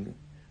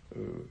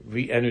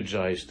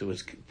re-energized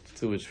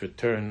through its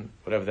return,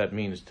 whatever that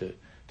means, to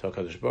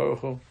HaKadosh Baruch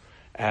Hu,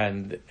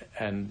 and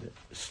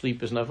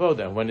sleep is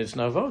navoda. And when it's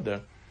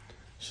navoda,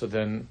 so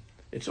then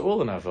it's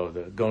all an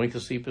avoda. Going to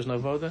sleep is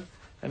navoda,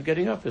 and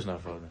getting up is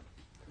navoda.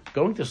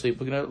 Going to sleep,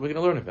 we're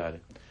gonna learn about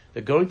it.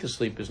 That going to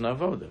sleep is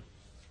navoda,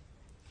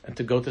 and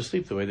to go to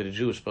sleep the way that a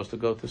Jew is supposed to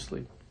go to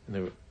sleep,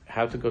 and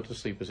how to go to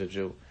sleep as a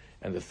Jew,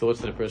 and the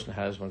thoughts that a person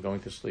has when going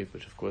to sleep,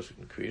 which of course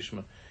in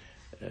Kriyishma,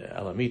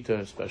 Alamita,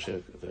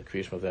 especially the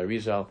creation of the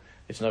Arizal,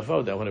 it's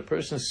navoda. When a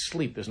person's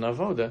sleep is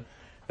navoda,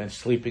 then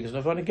sleeping is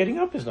navoda, and getting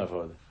up is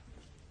navoda.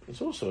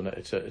 It's also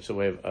it's a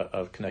way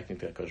of connecting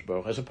to HaKadosh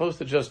Baruch Hu, as opposed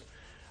to just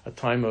a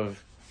time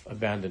of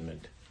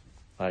abandonment,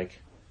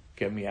 like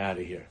get me out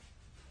of here.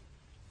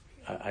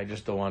 I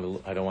just don't want to.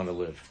 I don't want to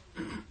live.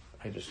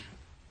 I'm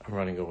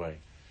running away.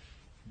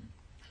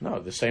 No,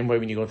 the same way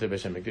when you go into the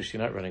Beis Hamikdash,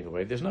 you're not running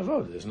away. There's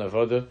navoda. There's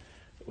navoda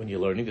when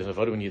you're learning. There's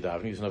navoda when you're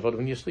davening. There's navoda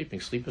when you're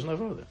sleeping. Sleep is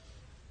navoda.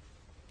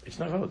 It's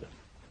navoda.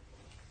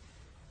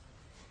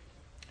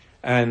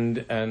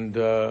 And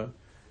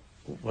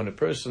when a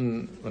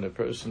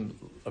person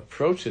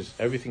approaches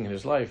everything in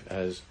his life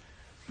as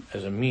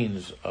a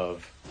means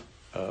of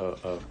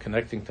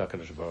connecting to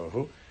HaKadosh Baruch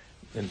Hu,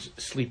 then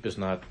sleep is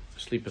not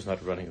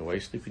running away.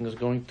 Sleeping is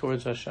going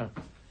towards Hashem.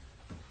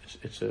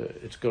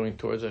 It's going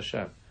towards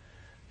Hashem.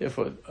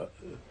 Therefore,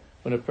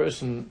 when a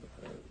person,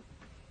 I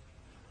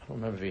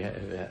don't remember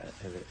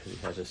if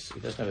he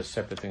doesn't have a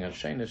separate thing on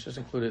Shana. It's just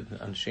included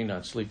on Shana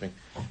on sleeping,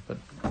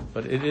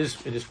 but it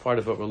is part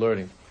of what we're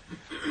learning.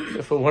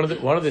 Therefore, one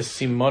of the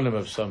simonim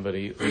of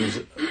somebody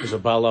who's a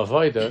Baal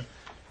Avoda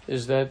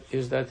is that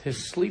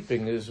his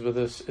sleeping is with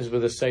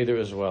a seder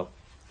as well.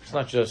 It's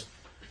not just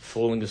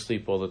falling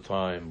asleep all the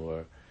time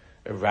or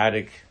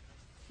erratic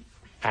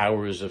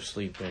hours of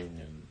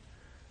sleeping, and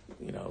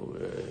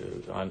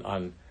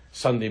on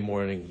Sunday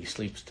morning he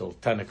sleeps till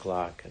 10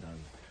 o'clock, and on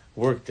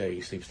work day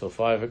he sleeps till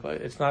 5 o'clock.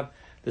 It's not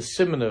the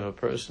simon of a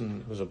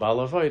person who's a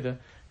Baal Avoda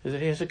is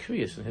that he has a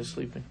kriyas in his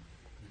sleeping.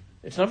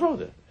 It's not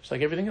avoda. It's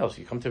like everything else.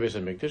 You come to Beis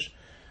Hamikdash.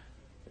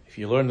 If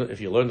you learned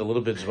a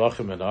little bit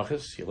zvachim and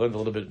achas, you learned a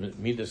little bit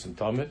midas and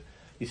tamid.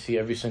 You see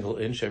every single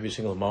inch, every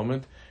single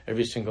moment,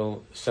 every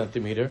single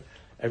centimeter,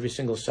 every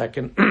single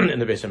second in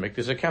the Beis Hamikdash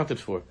is accounted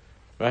for,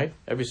 right?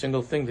 Every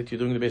single thing that you're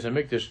doing in the Beis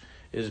Hamikdash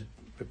is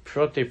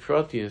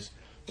proteus.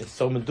 It's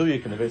so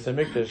meduyik in the Beis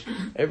Hamikdash.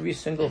 Every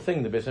single thing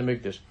in the Beis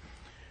Hamikdash.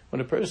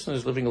 When a person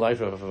is living a life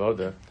of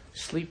avoda,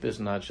 sleep is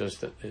not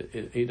just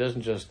he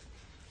doesn't just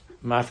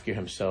mafkir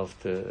himself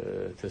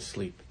to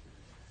sleep.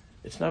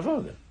 It's an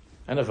avoda.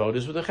 And avoda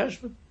is with a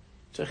cheshbon.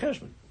 It's a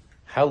cheshbon.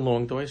 How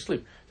long do I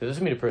sleep? That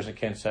doesn't mean a person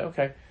can't say,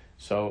 okay,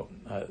 so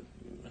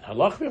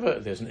halach,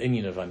 there's an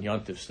inyan of on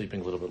yontiv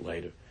sleeping a little bit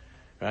later,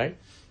 right?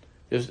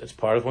 It's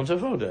part of one's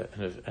avoda,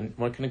 and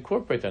one can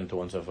incorporate that into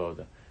one's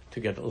avoda to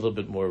get a little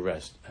bit more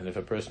rest. And if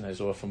a person is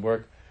off from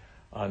work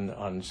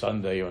on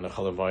Sunday or on a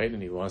Chol Hamoed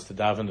and he wants to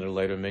daven at a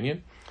later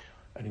minyan,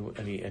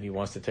 and he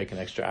wants to take an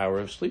extra hour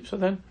of sleep. So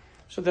then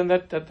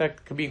that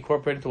can be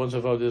incorporated into one's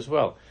avodah as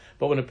well.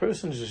 But when a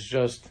person is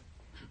just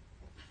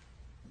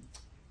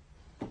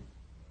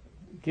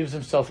gives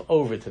himself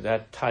over to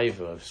that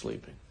taiva of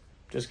sleeping,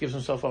 just gives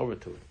himself over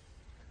to it,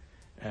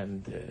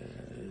 and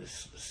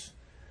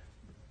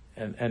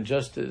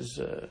just is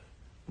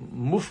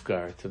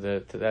mufgar to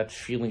that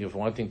feeling of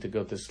wanting to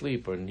go to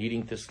sleep or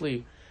needing to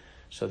sleep,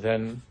 so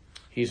then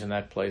he's in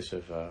that place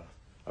of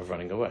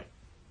running away.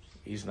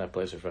 He's in that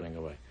place of running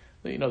away.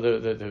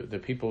 The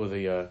people with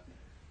the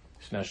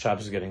now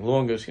Shabbos is getting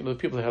longer. So, the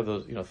people that have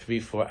those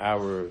 3-4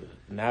 hour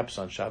naps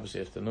on Shabbos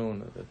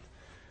afternoon.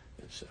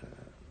 It's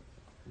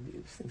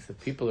things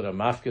that people that are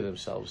mafka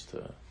themselves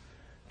to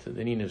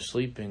the need of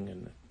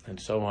sleeping and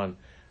so on.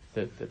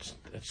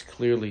 That's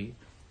clearly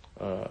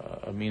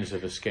a means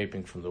of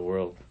escaping from the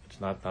world.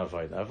 It's not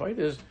Navaida. Navaida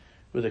is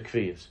with the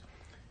kviyas.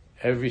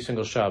 Every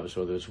single Shabbos,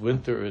 whether it's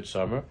winter or it's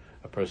summer,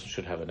 a person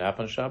should have a nap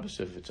on Shabbos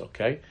if it's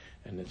okay,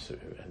 and the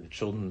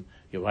children,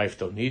 your wife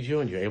don't need you,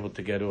 and you're able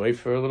to get away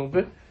for a little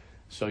bit,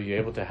 so you're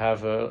able to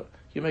have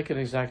you make an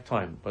exact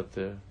time what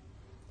the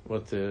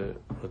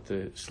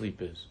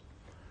sleep is.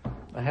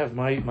 I have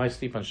my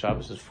sleep on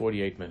Shabbos is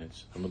 48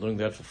 minutes. I've been doing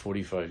that for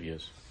 45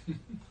 years,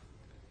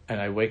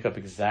 and I wake up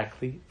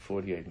exactly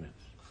 48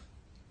 minutes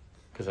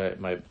because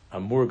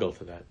I'm murgal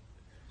to that.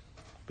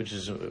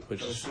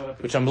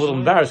 Which I'm a little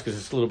embarrassed because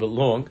it's a little bit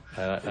long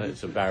and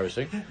it's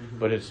embarrassing,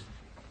 but it's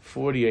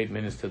 48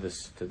 minutes to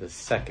the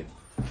second.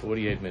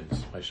 48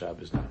 minutes. My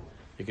Shabbos now.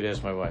 You could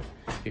ask my wife.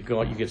 You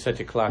could set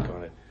your clock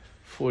on it.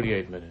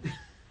 48 minutes.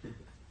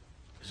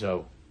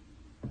 So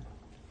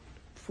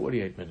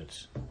 48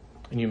 minutes,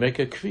 and you make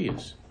a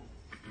kviyas.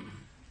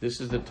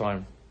 This is the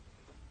time.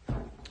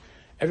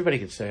 Everybody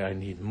could say, "I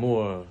need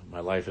more.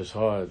 My life is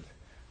hard.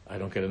 I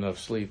don't get enough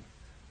sleep."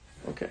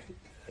 Okay.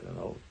 I don't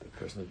know,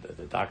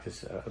 the doctor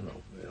said, I don't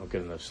know, they don't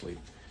get enough sleep.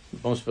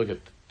 Most people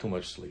get too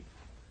much sleep.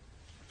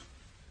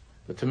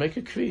 But to make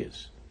a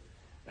kviyas,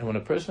 and when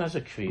a person has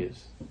a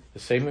kviyas, the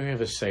same way you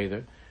have a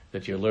seder,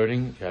 that you're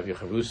learning, you have your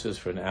charusas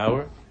for an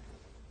hour,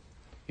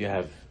 you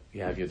have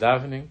your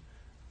davening,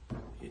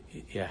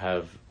 you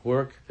have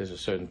work, there's a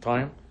certain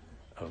time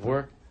of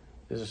work,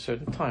 there's a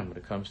certain time when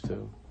it comes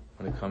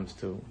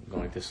to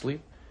going to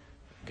sleep,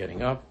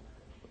 getting up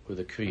with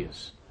the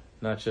kviyas.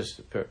 Not just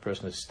a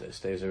person that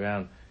stays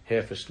around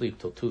half asleep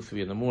till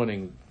 2-3 in the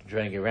morning,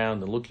 dragging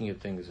around and looking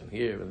at things and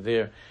here and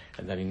there,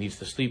 and then he needs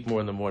to sleep more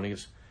in the morning.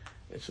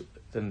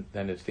 Then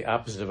it's the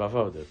opposite of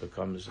avodah. It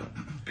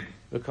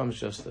becomes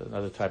just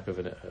another type of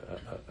an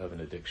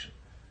addiction.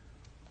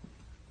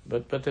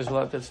 But there's a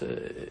lot that's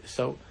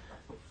so.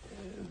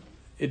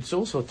 It's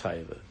also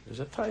taiva.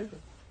 There's a taiva.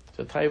 It's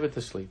a taiva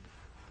to sleep.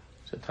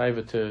 It's a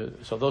taiva to.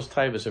 So those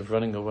taivas of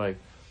running away,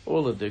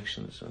 all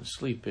addictions and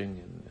sleeping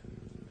and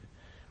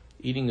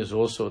eating is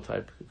also a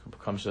type,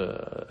 becomes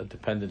a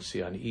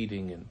dependency on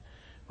eating, and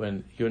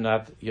when you're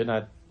not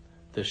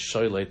the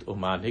shoylet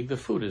umanhig, the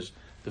food is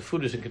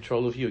in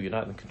control of you. You're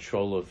not in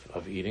control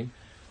of eating.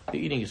 The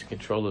eating is in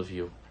control of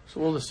you. So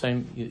all the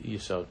same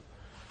yisod.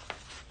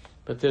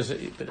 But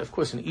of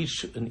course in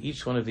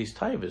each one of these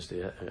taivas, they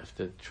have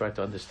to try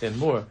to understand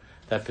more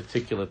that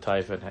particular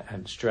taiva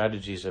and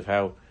strategies of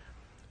how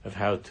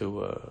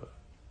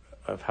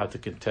to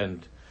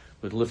contend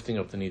with lifting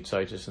up the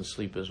nitzitis and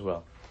sleep as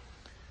well.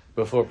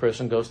 Before a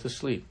person goes to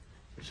sleep,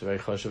 it's a very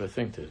chashuv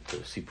thing to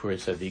see Purei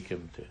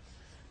Tzadikim,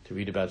 to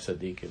read about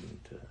Tzadikim,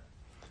 to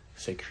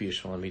say Kriya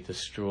Shmalamita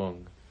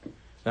strong.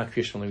 Not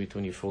Kriya Shmalamita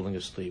when you're falling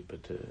asleep,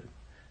 but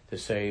to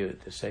say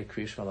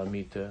Kriya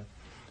Shmalamita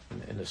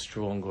in a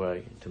strong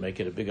way, to make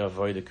it a big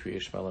avodah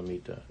Kriya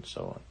Shmalamita, and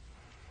so on.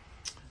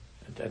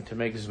 And to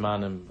make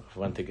zmanim of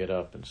when to get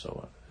up, and so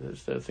on.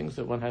 There's the things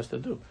that one has to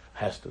do.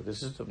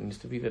 This needs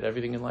to be that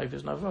everything in life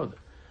is navodah,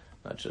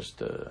 not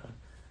just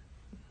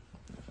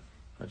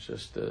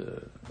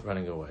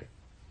running away.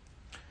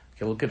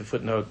 Okay, look at the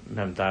footnote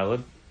Mem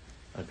Daled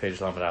on page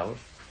Lamed Aleph.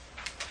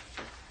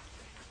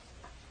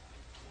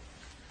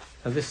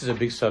 Now this is a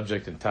big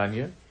subject in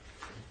Tanya,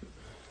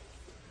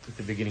 at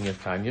the beginning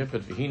of Tanya,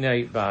 but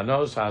V'hinei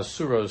ba'anos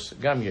ha'asuros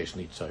gam yesh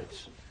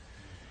nitzoitz.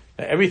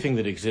 Now everything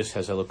that exists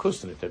has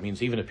elokus in it. That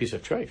means even a piece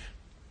of treif,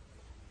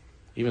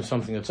 even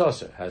something that's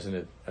also has in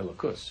it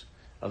elokus.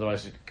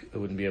 Otherwise it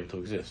wouldn't be able to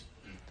exist.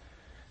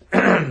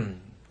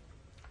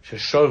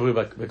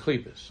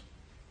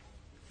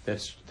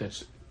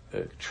 That's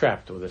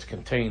trapped or that's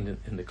contained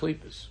in the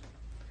klipas.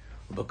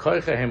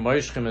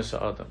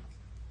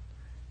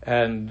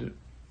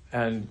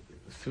 And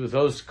through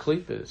those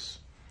klipas,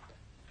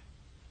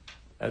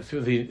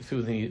 through the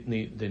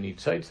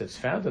nitzites that's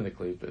found in the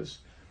klipas,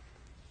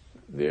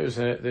 there's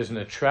an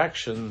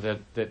attraction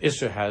that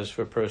Isra has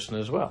for a person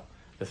as well.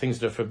 The things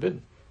that are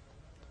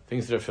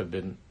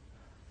forbidden,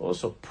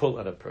 also pull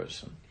at a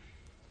person.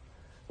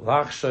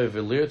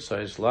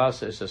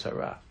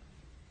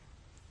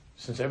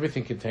 Since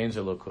everything contains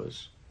a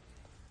lokus,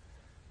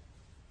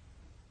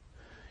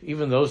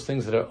 even those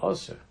things that are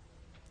also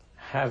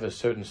have a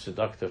certain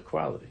seductive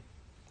quality,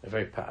 a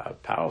very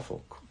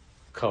powerful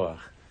koach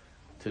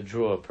to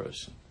draw a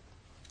person.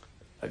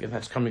 Again,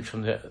 that's coming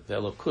from the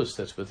elokus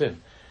that's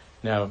within.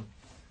 Now,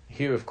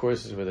 here, of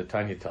course, is where the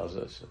Tanya tells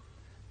us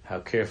how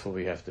careful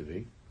we have to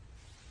be,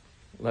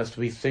 lest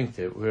we think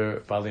that we're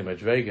Bali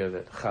Madrega,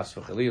 that Chas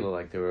v'Chalila,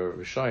 like there were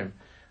Rishonim.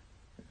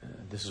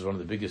 This is one of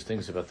the biggest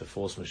things about the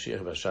false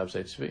Mashiach, about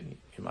Shabbat Tzvi,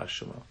 Yimach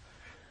Shema,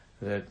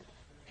 that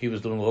he was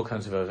doing all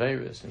kinds of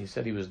Averis, and he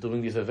said he was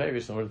doing these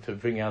Averis in order to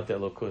bring out the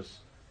elokus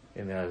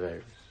in the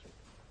Averis.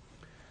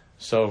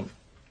 So,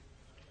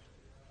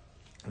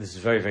 this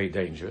is very, very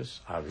dangerous,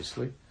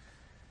 obviously.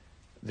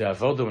 The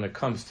avodah, when it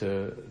comes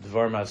to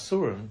Dvar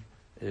Masurim,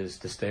 is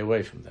to stay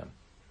away from them,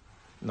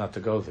 not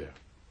to go there.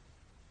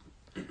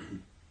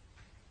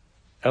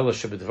 Ela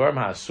shebedvar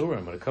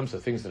ma'asurim, when it comes to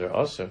things that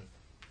are aser,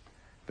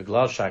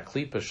 beglal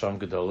sha'klipa sham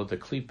gedola, the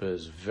klipa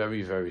is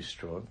very, very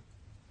strong.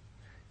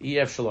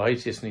 Ef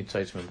shalahitzis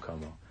nitzaitz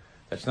mimkamo.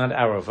 That's not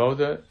our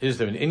avodah. Is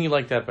there an any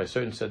like that by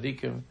certain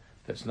tzaddikim?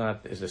 That's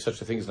not. Is there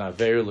such a thing as not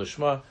veir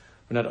lishma?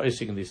 We're not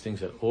oisik in these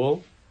things at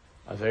all.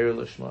 Aveir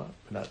lishma.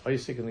 We're not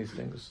oisik in these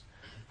things.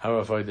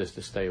 Our avodah is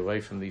to stay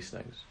away from these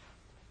things.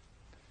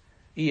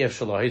 Ef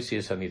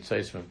shalahitzis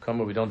nitzaitz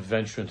mimkamo. We don't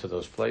venture into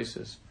those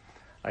places.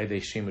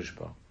 Aydei shimush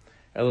ba.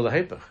 Ela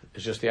lahepach.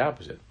 It's just the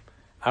opposite.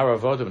 Our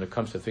avodah, when it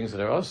comes to things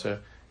that are aser,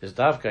 is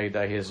davka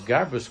idai his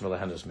garbus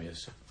melahanas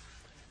miyaseh.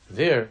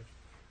 There,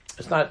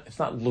 it's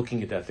not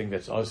looking at that thing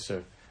that's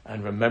aser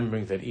and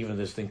remembering that even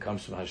this thing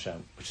comes from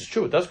Hashem, which is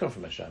true. It does come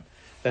from Hashem.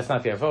 That's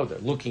not the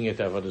avodah. Looking at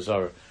the avodah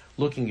zarah,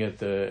 looking at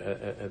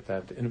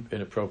that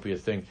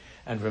inappropriate thing,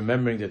 and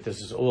remembering that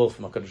this is all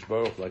from HaKadosh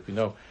Baruch Hu. Like we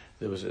know,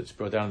 it's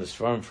brought down this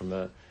farm from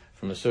a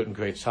certain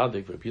great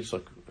tzaddik,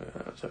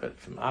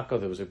 from Akko.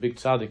 There was a big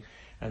tzaddik,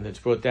 and it's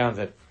brought down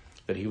that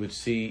he would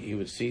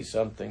see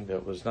something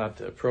that was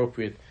not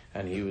appropriate,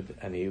 and he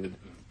would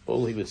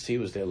all he would see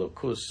was the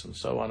elokus and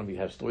so on. And we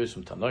have stories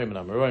from Tanoim and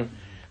Amoraim.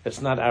 That's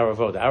not our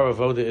avodah. Our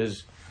avodah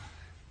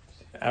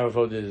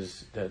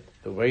is that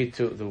the way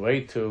to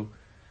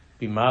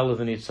be mal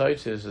the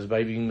nitzaitz is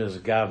by being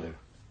misgaber,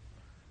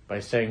 by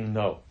saying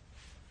no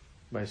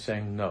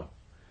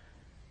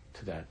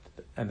to that,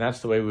 and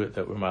that's the way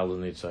that we're mal the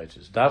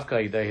nitzaitz.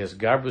 Davka idei has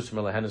garbus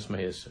melahanis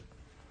mehiser.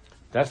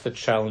 That's the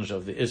challenge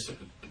of the Isser.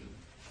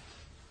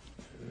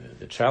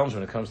 The challenge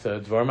when it comes to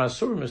Dvar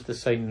Masurim is to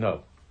say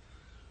no.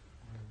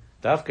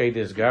 Davka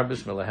is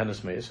garbus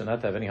melahanis mehiser,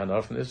 not to have any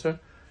hanor from Isser,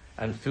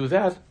 and through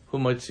that,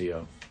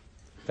 humotzio.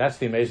 That's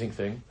the amazing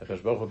thing. That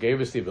Hakadosh Baruch Hu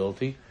gave us the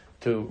ability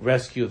to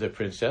rescue the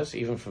princess,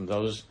 even from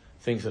those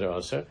things that are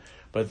Aser.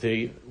 But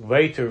the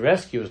way to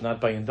rescue is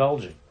not by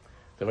indulging.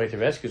 The way to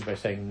rescue is by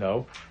saying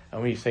no.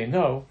 And when you say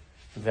no,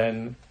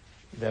 then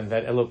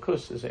that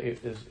elokus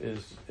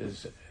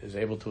is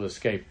able to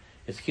escape.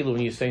 It's kilo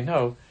when you say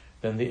no,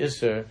 then the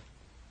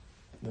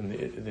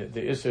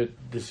Isser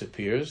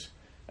disappears,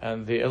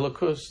 and the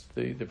elokus,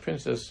 the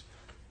princess,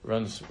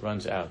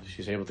 runs out.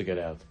 She's able to get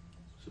out.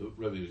 So,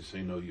 Rabbi, you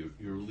say no, you're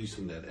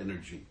releasing that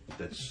energy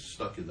that's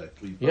stuck in that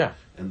klipa, yeah,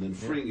 and then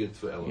freeing it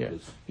for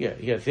elokus.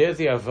 Yeah. There,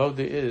 the avoda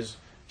is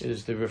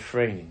the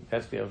refraining.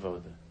 That's the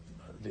avoda.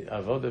 The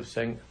avoda of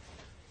saying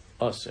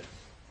aser,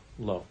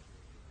 lo.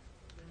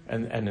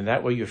 And in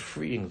that way, you're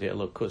freeing the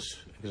elokus.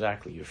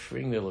 Exactly, you're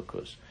freeing the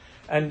elokus,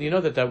 and you know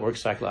that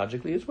works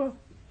psychologically as well.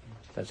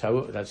 That's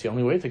the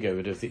only way to get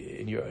rid of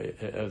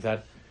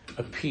that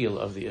appeal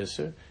of the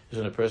iser is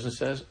when a person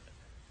says,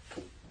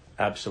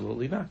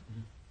 "Absolutely not.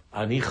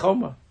 Ani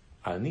choma,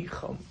 I'm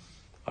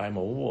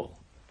a wall,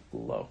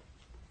 lo.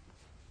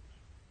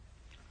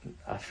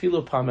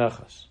 Afilu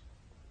pamechas.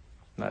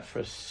 Not for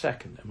a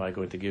second am I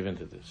going to give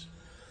into this."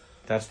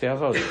 That's the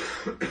avodah.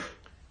 And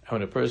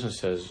when a person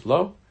says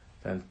lo,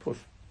 then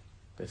poof.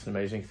 That's an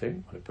amazing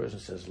thing. When a person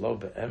says lo,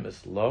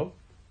 be'emes lo,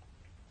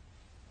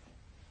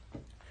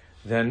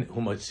 then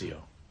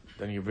humotzio.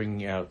 Then you're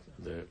bringing out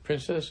the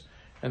princess,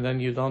 and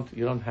then you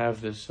don't have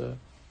this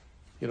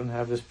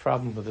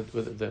problem with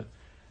the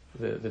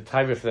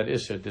taiva for that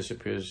isser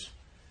disappears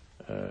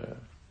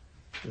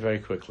very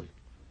quickly.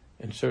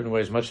 In certain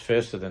ways, much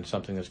faster than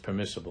something that's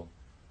permissible.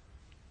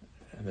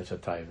 And that's a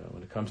taiva.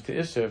 When it comes to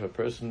isser, if a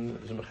person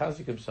is a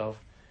mechazik himself,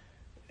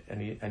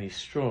 and he's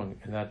strong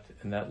in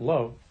that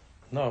low,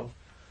 no,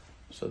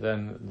 so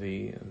then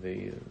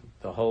the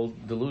whole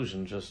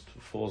delusion just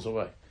falls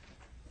away.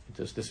 It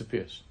just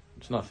disappears.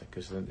 It's nothing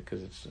because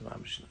it's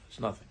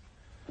nothing.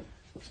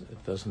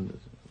 It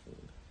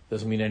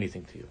doesn't mean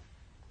anything to you.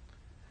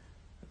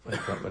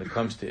 When it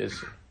comes to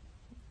Isser,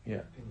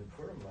 yeah. In the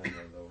Purim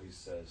Minor, though, he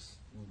says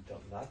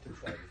not to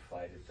try to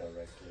fight it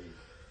directly.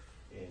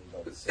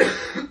 Let's say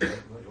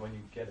when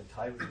you get a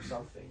type of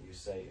something, you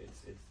say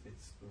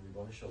it's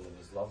Ribono Shel Olam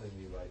is loving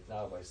me right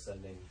now by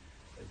sending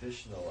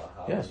additional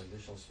and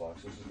additional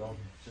sparks. So don't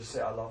just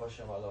say I love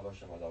Hashem, I love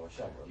Hashem, I love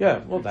Hashem.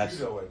 Yeah, well, that's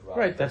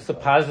right. That's the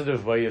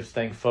positive way of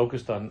staying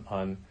focused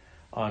on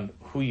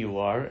who you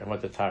are and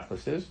what the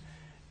tachlis is.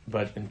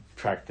 But in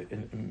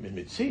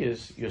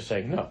Mitzias, you're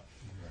saying no.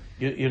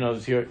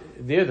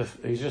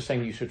 He's just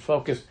saying you should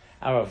focus.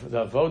 The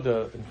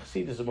avoda in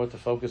Chassidus is more to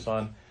focus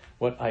on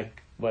what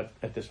what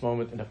at this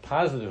moment, in a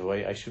positive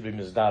way, I should be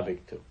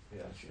mizdabik to.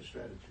 Yeah, that's your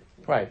strategy.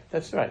 Right,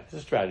 that's right. It's a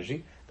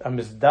strategy. I'm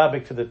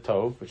mizdabik to the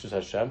Tov, which is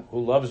Hashem,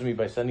 who loves me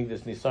by sending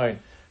this Nisayon,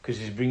 because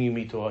He's bringing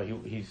me to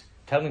He's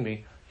telling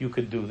me, you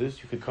could do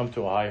this, you could come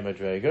to a higher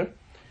Madrega,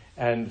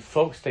 and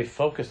folks stay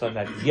focused on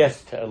that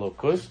yes to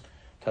Elokus,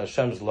 to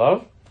Hashem's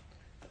love,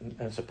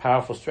 and it's a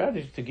powerful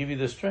strategy to give you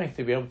the strength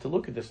to be able to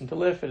look at this and to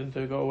laugh at it and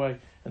to go away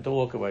and to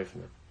walk away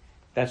from it.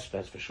 That's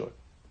for sure,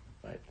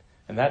 right?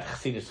 And that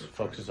Chassidus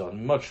focuses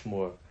on much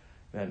more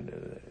than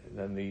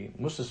the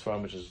Musas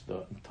farm, which is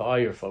the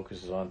entire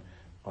focuses on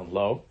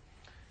low.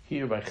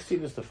 Here by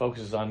Chassidus, the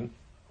focus is on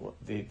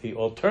the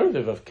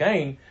alternative of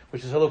Cain,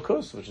 which is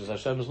Elokus, which is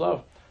Hashem's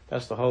love.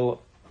 That's the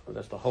whole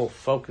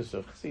focus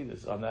of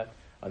Chassidus on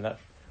that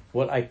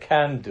what I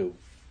can do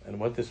and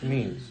what this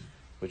means,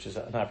 which is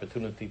an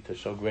opportunity to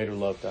show greater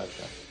love to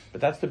Hashem.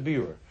 But that's the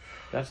birur.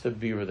 That's the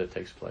birur that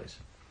takes place.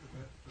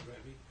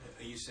 Rabbi,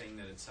 are you saying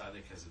that a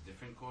tzaddik has a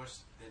different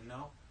course than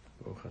no?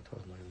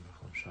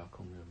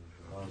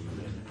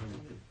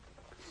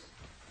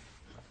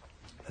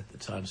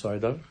 I'm sorry,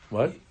 though.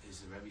 What?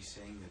 Is the Rebbe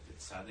saying that the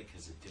tzaddik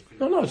has a different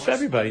No, course? it's for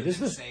everybody. Other This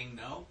than is saying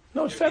no?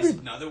 No, it's for There is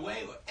everybody. another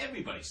way? Or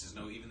everybody says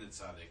no, even the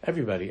tzaddik.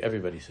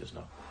 Everybody says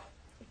no.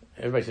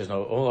 Everybody says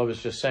no. All I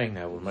was just saying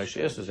now, what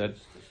Moshe asked is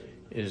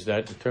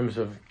that in terms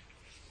of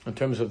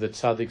the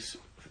tzaddiks,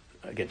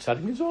 again,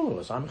 tzaddik means all of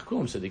us. I'm a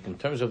kulam tzaddik. In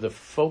terms of the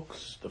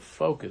focus,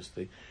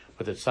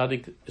 what the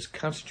tzaddik is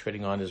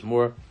concentrating on is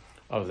more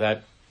of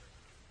that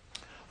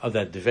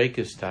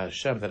dveikus to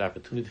Hashem, that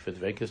opportunity for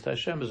dveikus to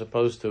Hashem, as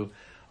opposed to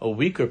a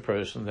weaker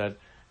person that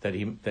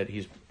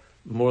he's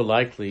more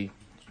likely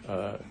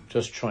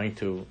just trying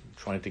to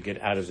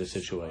get out of the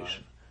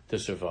situation, to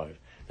survive.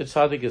 The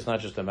tzaddik is not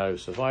just a matter of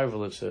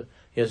survival;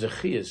 he has a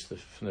chiyus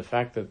from the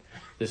fact that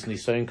this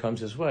nisayon comes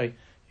his way.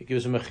 It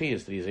gives him a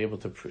chiyus that he's able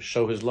to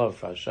show his love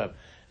for Hashem.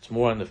 It's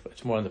more on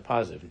the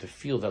positive, and to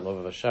feel that love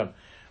of Hashem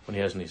when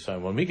he has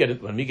nisayon. When we get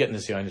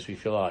nisayon, we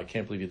feel, I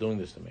can't believe you're doing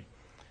this to me.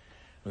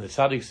 When the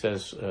tzaddik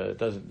says,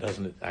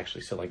 doesn't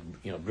actually say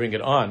bring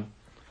it on,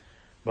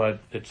 but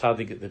the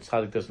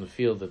tzaddik doesn't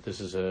feel that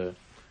this is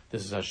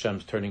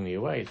Hashem's turning me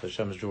away. It's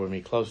Hashem's drawing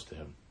me close to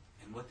Him.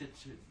 And what did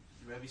the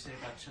Rebbe say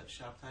about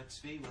Shabtai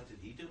Tzvi? What did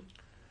he do?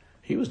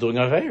 He was doing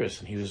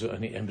Averas, and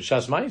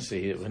B'Shas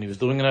Ma'aseh, when he was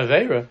doing an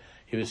Avera,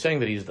 he was saying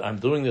that I'm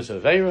doing this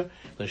Avera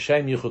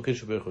l'shem Yichud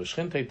Kiddush Baruch Hu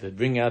Shchinte, to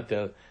bring out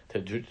the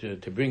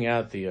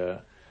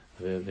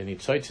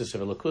nitzotzes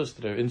of Elokus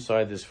that are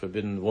inside this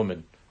forbidden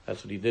woman.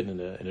 That's what he did in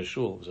a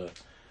shul. It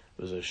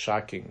was a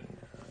shocking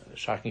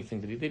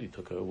thing that he did. He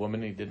took a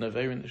woman and he did an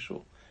Avera in the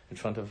shul in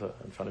front of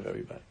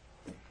everybody.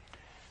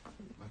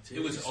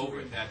 It was over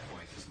at that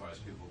point, as far as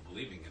people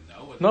believing him.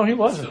 No, he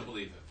wasn't. Still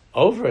believe him.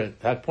 Over at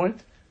that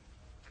point,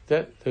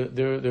 that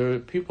there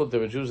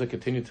were Jews that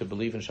continued to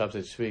believe in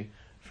Shabtai Tzvi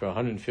for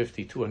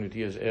 150, 200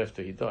 years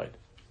after he died.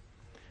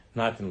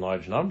 Not in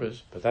large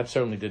numbers, but that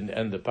certainly didn't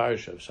end the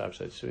parish of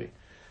Shabtai Tzvi.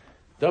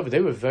 They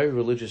were very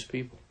religious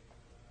people.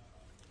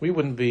 We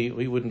wouldn't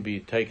be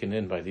taken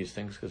in by these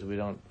things because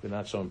we're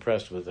not so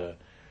impressed with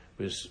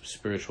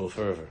spiritual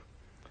fervor.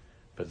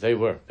 But they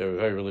were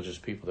very religious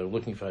people. They were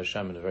looking for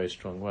Hashem in a very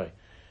strong way,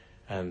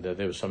 and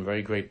there were some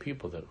very great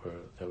people that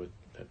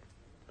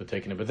were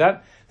taken in. But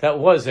that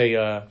was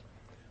that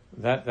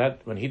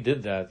when he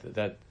did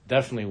that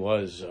definitely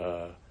was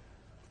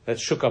that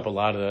shook up a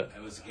lot of.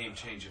 It was a game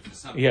changer for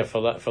some. Yeah, for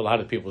a lot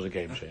of people, it was a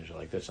game changer.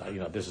 Like this,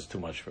 this is too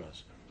much for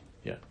us.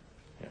 Yeah.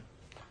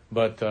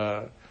 But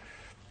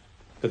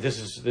this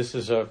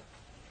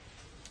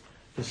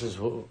is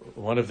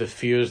one of the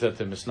fears that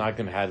the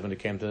Misnagdim had when it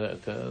came to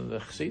the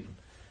Chassidim.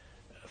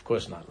 Of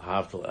course, not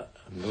a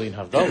million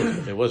havdalas,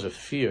 but there was a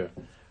fear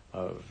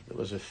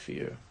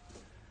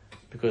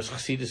because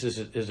Chassidus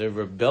is a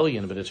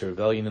rebellion, but it's a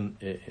rebellion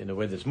in a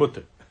way that's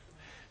mutter,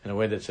 in a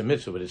way that's a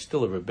mitzvah, but it's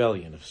still a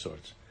rebellion of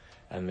sorts.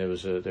 And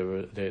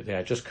they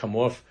had just come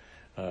off,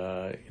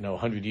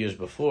 100 years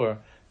before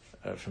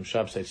from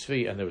Shabtai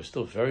Tzvi, and there were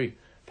still very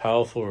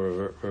powerful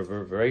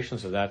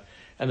reverberations of that,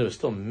 and there were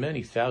still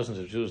many thousands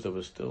of Jews that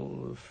were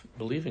still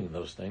believing in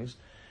those things,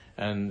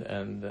 and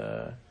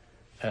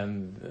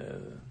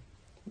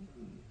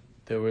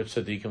there were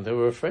tzaddikim that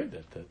were afraid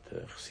that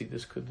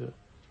Chassidus could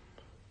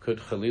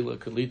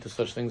lead to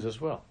such things as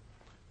well.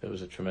 There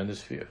was a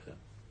tremendous fear of them.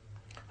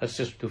 Let's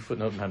just do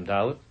footnote in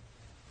Hamdalit.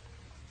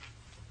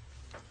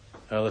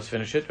 Let's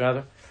finish it,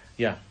 rather.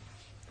 Yeah.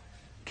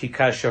 Ki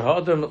kasher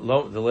ha'adam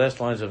lo, the last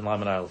lines of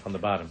Lamed Aleph on the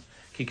bottom.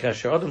 Ki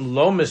kasher ha'adam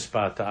lo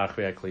mispat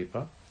ta'achrei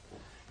klipa,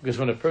 because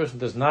when a person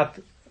does not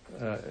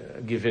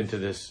give in to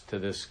this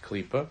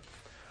klipa,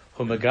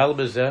 hu megal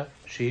b'zeh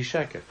shehi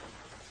sheker,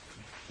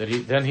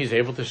 then he's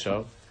able to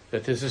show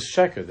that this is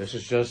sheker. This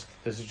is just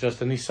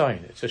a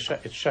nisayon. It's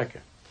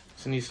sheker.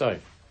 It's a nisayon.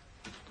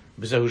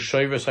 B'zehu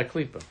shoyres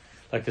haklipa,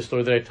 like the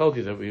story that I told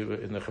you that we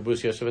in the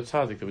Chabus Yosef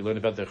Tzaddik that we learned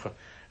about the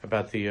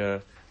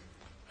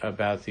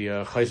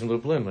Chayzim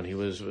Lublin when he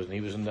was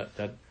in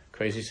that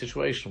crazy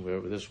situation where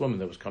with this woman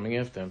that was coming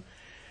after him,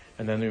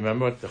 and then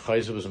remember what the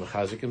Chayzim was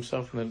mechazik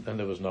himself, and then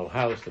there was no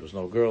house, there was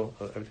no girl,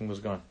 everything was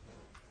gone.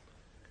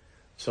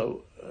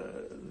 So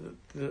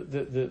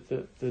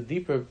the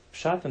deeper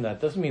shot in that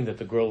doesn't mean that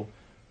the girl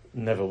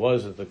never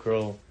was, that the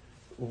girl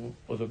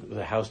or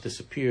the house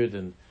disappeared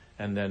and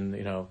then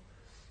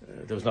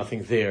there was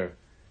nothing there,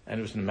 and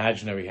it was an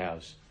imaginary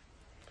house.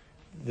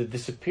 The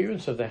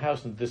disappearance of the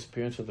house and the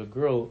disappearance of the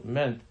girl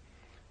meant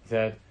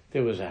that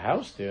there was a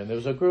house there and there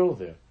was a girl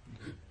there,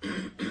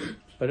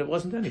 but it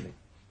wasn't anything.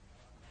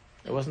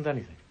 It wasn't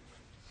anything.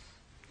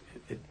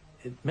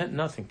 It meant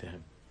nothing to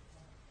him,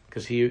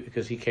 because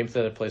he came to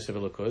that place of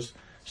Elokus.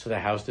 So the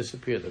house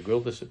disappeared, the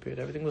girl disappeared,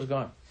 everything was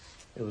gone.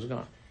 It was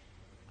gone.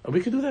 And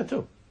we could do that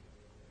too.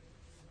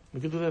 The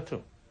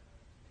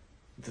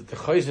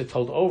Chayzer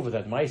told over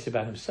that Ma'aseh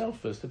about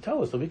himself was to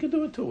tell us that we could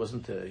do it too.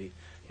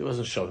 He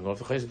wasn't showing off.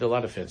 The Chayzer did a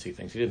lot of fancy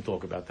things. He didn't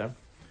talk about them.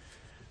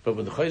 But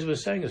what the Chayzer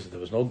was saying is that there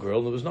was no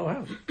girl, there was no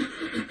house.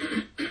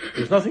 There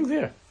was nothing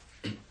there.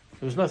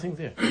 There was nothing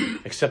there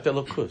except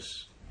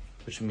Elokus,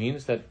 which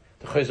means that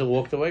the Chayzer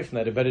walked away from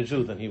that a better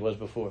Jew than he was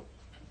before,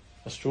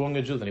 a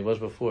stronger Jew than he was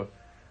before.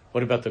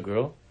 What about the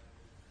girl?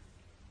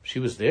 She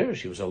was there,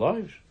 she was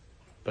alive,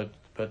 but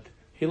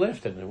he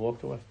left it and he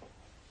walked away.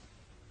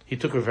 He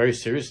took her very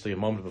seriously a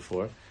moment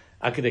before,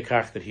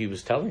 Akadekach, that he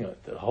was telling her,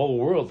 the whole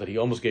world, that he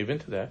almost gave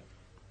into that,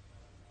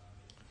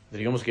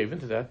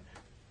 and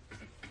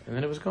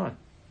then it was gone.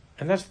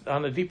 And that's,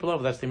 on a deeper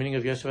level, that's the meaning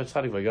of Yosef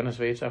HaTzadik, Vayonas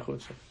Ve'yetz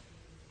Achutza.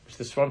 Which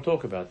the Sfarim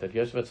talk about, that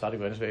Yosef HaTzadik,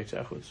 Vayonas Ve'yetz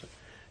Achutza.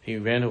 He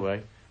ran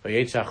away,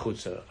 Vayetz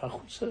Achutza.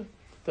 Achutza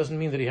doesn't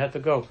mean that he had to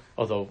go,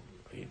 although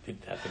he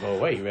didn't have to go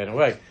away, he ran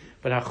away.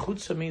 But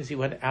Achutza means he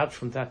went out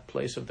from that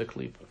place of the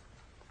Klippa.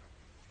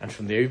 And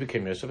from there he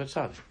became Yosef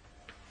HaTzadik.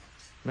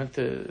 Meant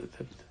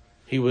that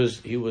he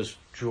was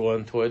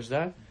drawn towards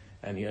that,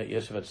 and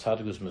Yosef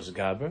HaTzadik was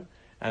Mizgaber,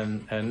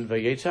 and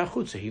Vayetz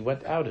Achutza, he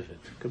went out of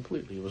it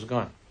completely. It was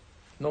gone.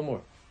 No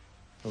more.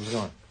 It was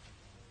gone.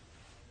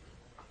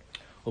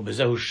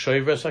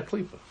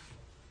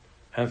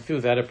 And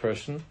through that a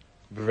person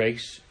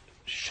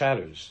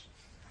shatters,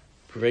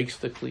 breaks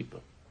the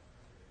klipa.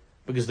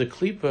 Because the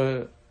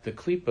klipa,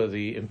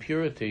 the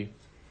impurity,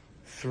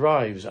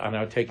 thrives on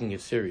our taking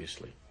it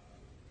seriously.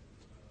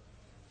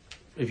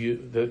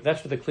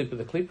 That's what the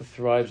klipa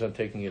thrives on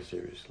taking it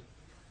seriously.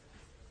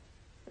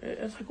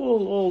 It's like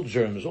all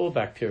germs, all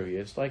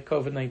bacteria. It's like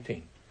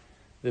COVID-19.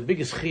 The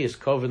biggest chiyas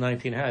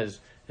COVID-19 has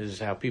is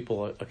how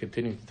people are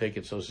continuing to take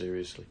it so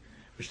seriously.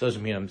 Which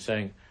doesn't mean I'm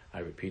saying, I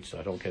repeat, so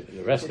I don't get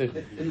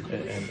arrested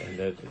and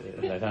that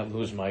I don't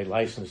lose my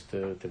license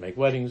to make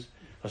weddings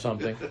or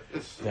something.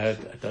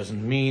 That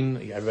doesn't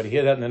mean, everybody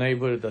hear that in the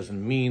neighborhood, it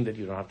doesn't mean that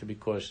you don't have to be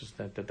cautious.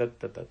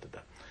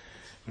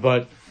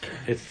 But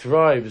it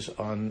thrives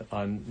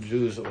on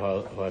Jews who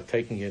are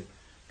taking it,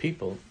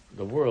 people,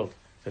 the world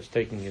that's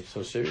taking it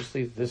so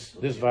seriously. This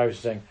virus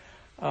is saying,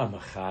 I'm a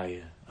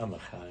chaya.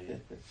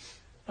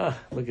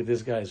 Look at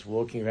this guy's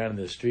walking around in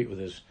the street with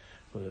his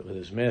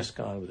mask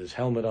on, with his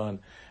helmet on,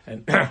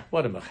 and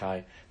what a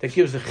machai. That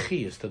gives the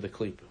chiyas to the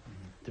klipa.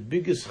 Mm-hmm. The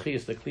biggest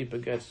chiyas the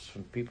klipa gets is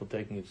from people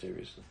taking it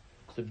seriously.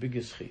 It's the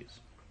biggest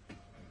chiyas.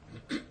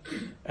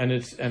 And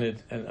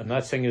I'm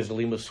not saying there's a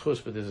limus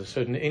chus, but there's a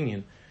certain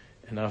inyan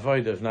in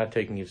avoid of not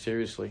taking it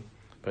seriously.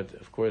 But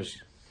of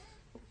course,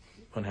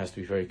 one has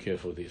to be very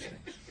careful with these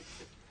things.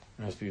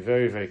 One has to be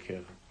very, very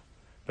careful.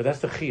 But that's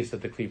the chiyas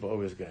that the klipa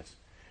always gets.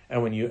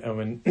 And when you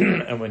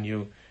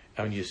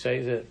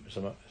say that it's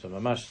a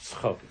mamash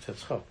tzchok, it's a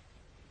tzchok.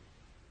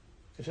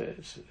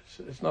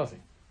 It's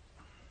nothing.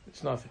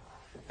 It's nothing.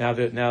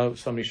 Now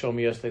somebody showed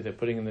me yesterday they're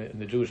putting in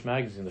the Jewish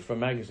magazine, the From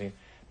magazine,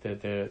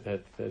 that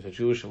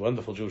there's a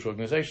wonderful Jewish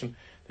organization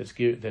that's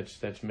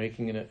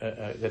making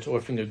that's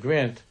offering a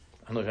grant.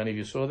 I don't know if any of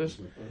you saw this.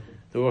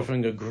 They're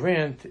offering a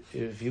grant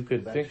if you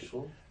could think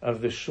of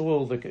the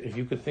shul, if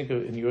you could think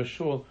of in your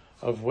shul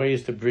of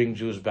ways to bring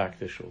Jews back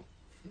to shul.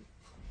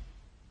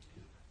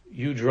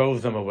 You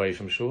drove them away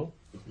from shul,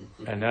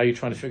 and now you're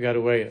trying to figure out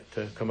a way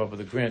to come up with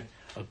a grant.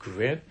 A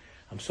grant?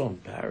 I'm so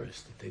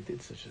embarrassed that they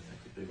did such a thing.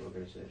 Big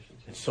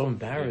organizations. It's so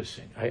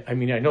embarrassing. I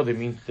mean, I know they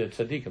mean the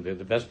tzaddikim, they're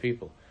the best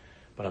people,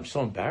 but I'm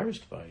so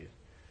embarrassed by it.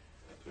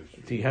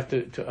 Do you have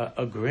to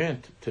a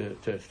grant to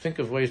think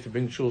of ways to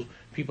bring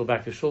people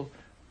back to shul?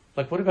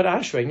 Like, what about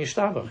Ashrei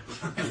Nishtabach?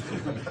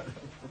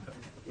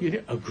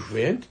 A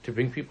grant to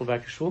bring people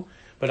back to shul?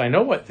 But I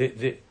know what,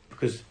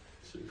 because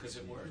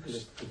it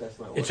works.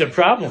 It's a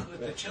problem. With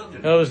the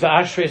children. No, the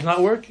Ashrei is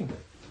not working. When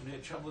they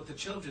had trouble with the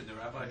children, the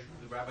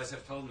rabbis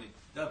have told me,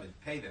 David,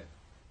 pay them.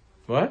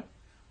 What?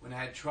 When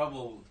I had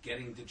trouble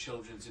getting the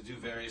children to do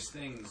various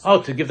things.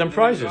 Oh, to give them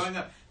prizes. Growing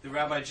up, the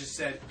rabbi just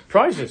said,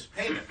 prizes.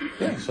 Pay them.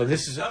 Yeah, so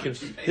this is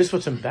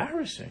what's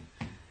embarrassing.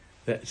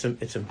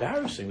 It's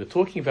embarrassing. We're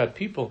talking about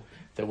people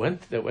that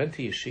went to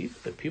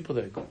yeshiva, the people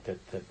that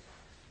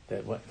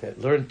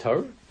learned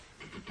Torah,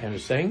 and are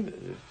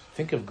saying,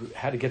 think of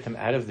how to get them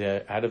out of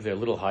their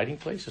little hiding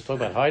places. Talk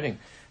about hiding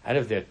out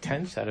of their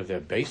tents, out of their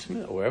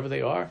basement, or wherever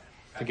they are,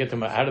 to get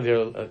them out of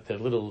their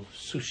little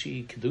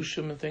sushi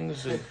kedushim and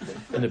things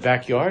in the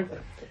backyard,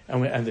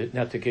 and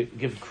now to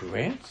give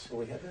grants.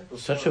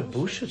 Such a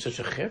busha, such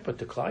a cherpa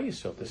to cry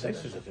yourself to say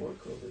such a thing.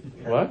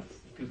 What?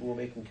 people were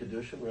making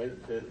Kedushin, right?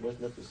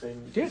 Wasn't that the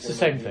same? Yeah, it's the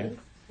same thing.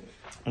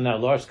 And now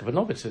Lars, but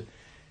no,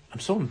 I'm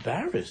so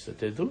embarrassed that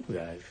they're doing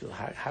that. I feel,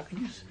 how can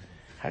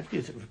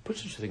you put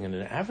such a thing in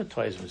an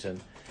advertisement?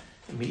 And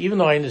I mean, even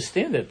though I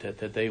understand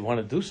that they want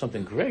to do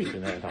something great,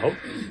 and I hope,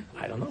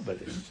 I don't know,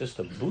 but it's just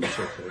a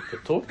booster to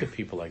talk to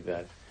people like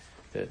that,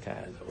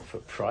 for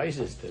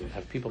prizes, to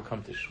have people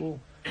come to shul.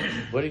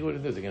 What are you going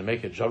to do? They're going to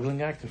make a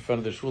juggling act in front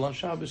of the shul on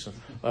Shabbos?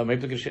 And,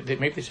 maybe they should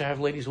have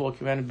ladies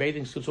walking around in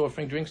bathing suits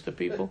offering drinks to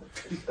people.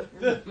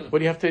 What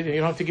do you have to? You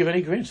don't have to give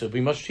any grants. It'll be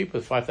much cheaper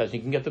with $5,000. You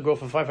can get the girl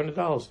for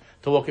 $500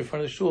 to walk in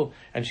front of the shul,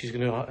 and she's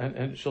going to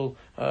and she'll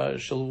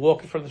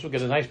walk in front of the shul.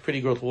 Get a nice,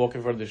 pretty girl to walk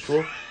in front of the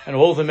shul, and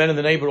all the men in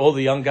the neighborhood, all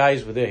the young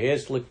guys with their hair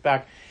slicked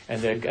back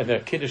and their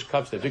kiddush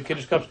cups, their big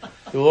kiddush cups,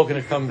 they're all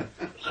going to come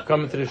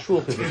into the shul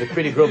because there's a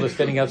pretty girl that's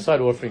standing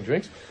outside offering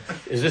drinks.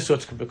 Is this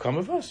what's become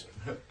of us?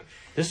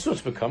 This is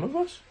what's become of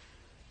us?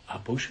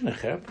 Abush and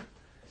Echeb?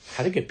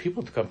 How to get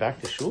people to come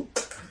back to shul?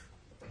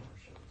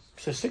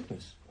 It's a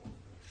sickness.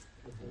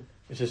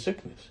 It's a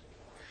sickness.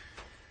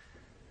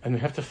 And we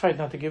have to fight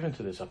not to give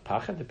into this. A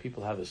pachad, the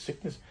people have a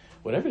sickness,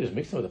 whatever it is,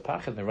 mixing with a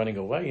pachad, and they're running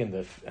away, and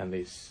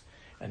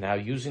now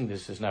using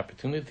this as an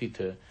opportunity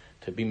to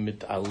be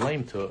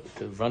mit'alem,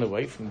 to run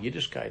away from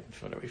Yiddishkeit,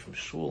 and run away from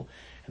shul.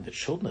 And the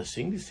children are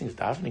seeing these things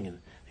davening, and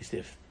they see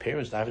their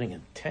parents davening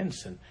in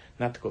tents, and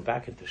not to go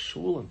back into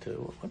shul, and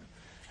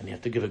you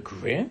have to give a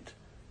grant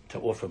to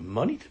offer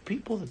money to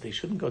people that they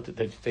shouldn't go to,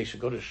 that they should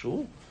go to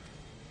shul.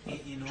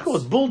 Just go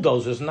with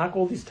bulldozers and knock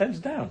all these tents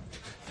down.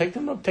 Take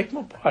them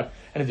apart.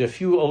 And if there are a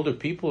few older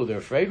people who they're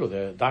afraid, or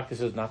the doctor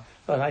says, "No,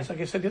 like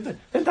I said, then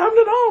daven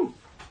at home.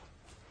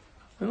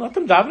 Then let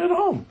them daven at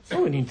home.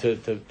 So we need to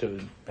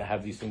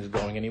have these things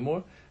going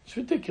anymore. It's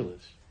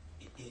ridiculous."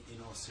 In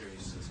all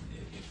seriousness,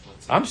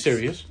 I'm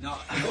serious. No,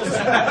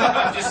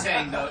 I'm just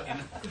saying though.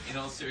 In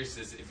all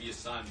seriousness, if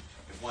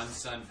one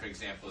son, for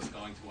example, is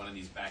going to one of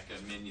these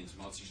backyard minions,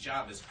 Motzi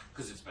Shabbos,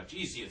 because it's much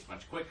easier, it's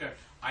much quicker.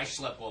 I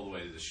schlep all the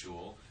way to the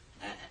shul.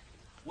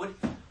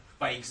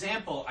 By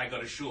example, I go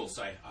to shul,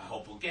 so I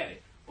hope we'll get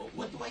it. But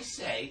what do I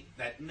say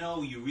that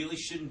no, you really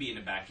shouldn't be in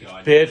the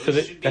backyard? Bad for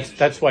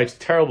that's why it's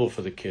terrible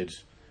for the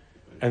kids.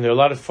 And there are a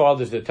lot of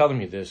fathers that are telling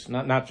me this,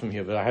 not from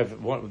here, but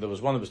there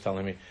was one that was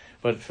telling me,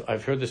 but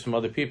I've heard this from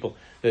other people,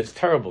 that it's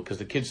terrible because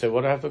the kids say,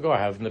 "What do I have to go? I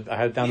have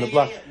down the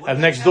block. I have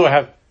next door.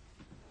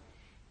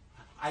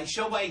 I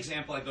show by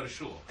example. I go to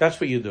shul. That's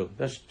what you do.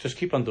 Just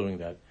keep on doing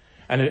that.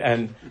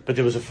 But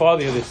there was a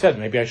father that said,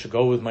 maybe I should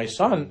go with my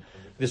son.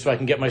 This way I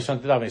can get my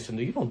son to daven. I said,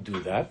 no, you don't do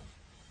that.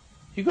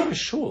 You go to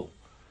shul.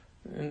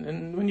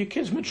 And when your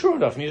kid's mature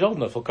enough and he's old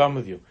enough, he'll come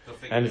with you.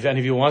 And if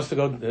he wants to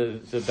go to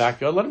the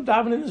backyard, let him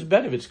daven in his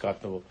bed if it's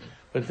comfortable.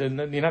 But then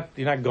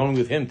you're not going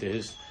with him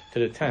to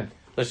the tent.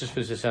 Let's just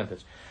finish the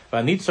sentence.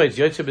 And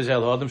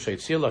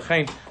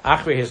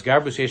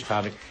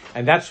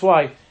that's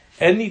why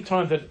any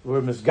time that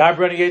we're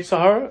misgaber any Yetzer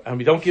Hara and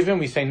we don't give in,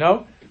 we say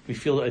no, we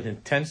feel an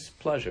intense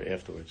pleasure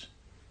afterwards.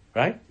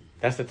 Right?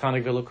 That's the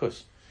Tanakh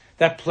V'Elokus.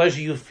 That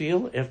pleasure you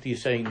feel after you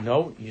say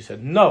no, you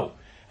said no,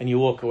 and you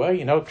walk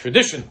away,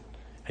 tradition,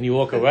 and you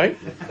walk away.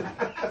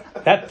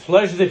 That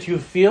pleasure that you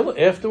feel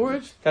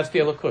afterwards, that's the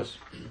Elokus.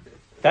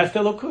 That's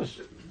the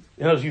Elokus.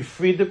 You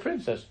freed the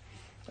princess.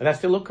 And that's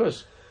the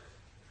Elokus.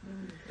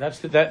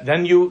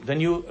 Then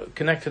you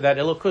connect to that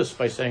Elokus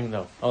by saying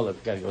no. Oh, look,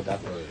 we got to go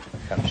that way.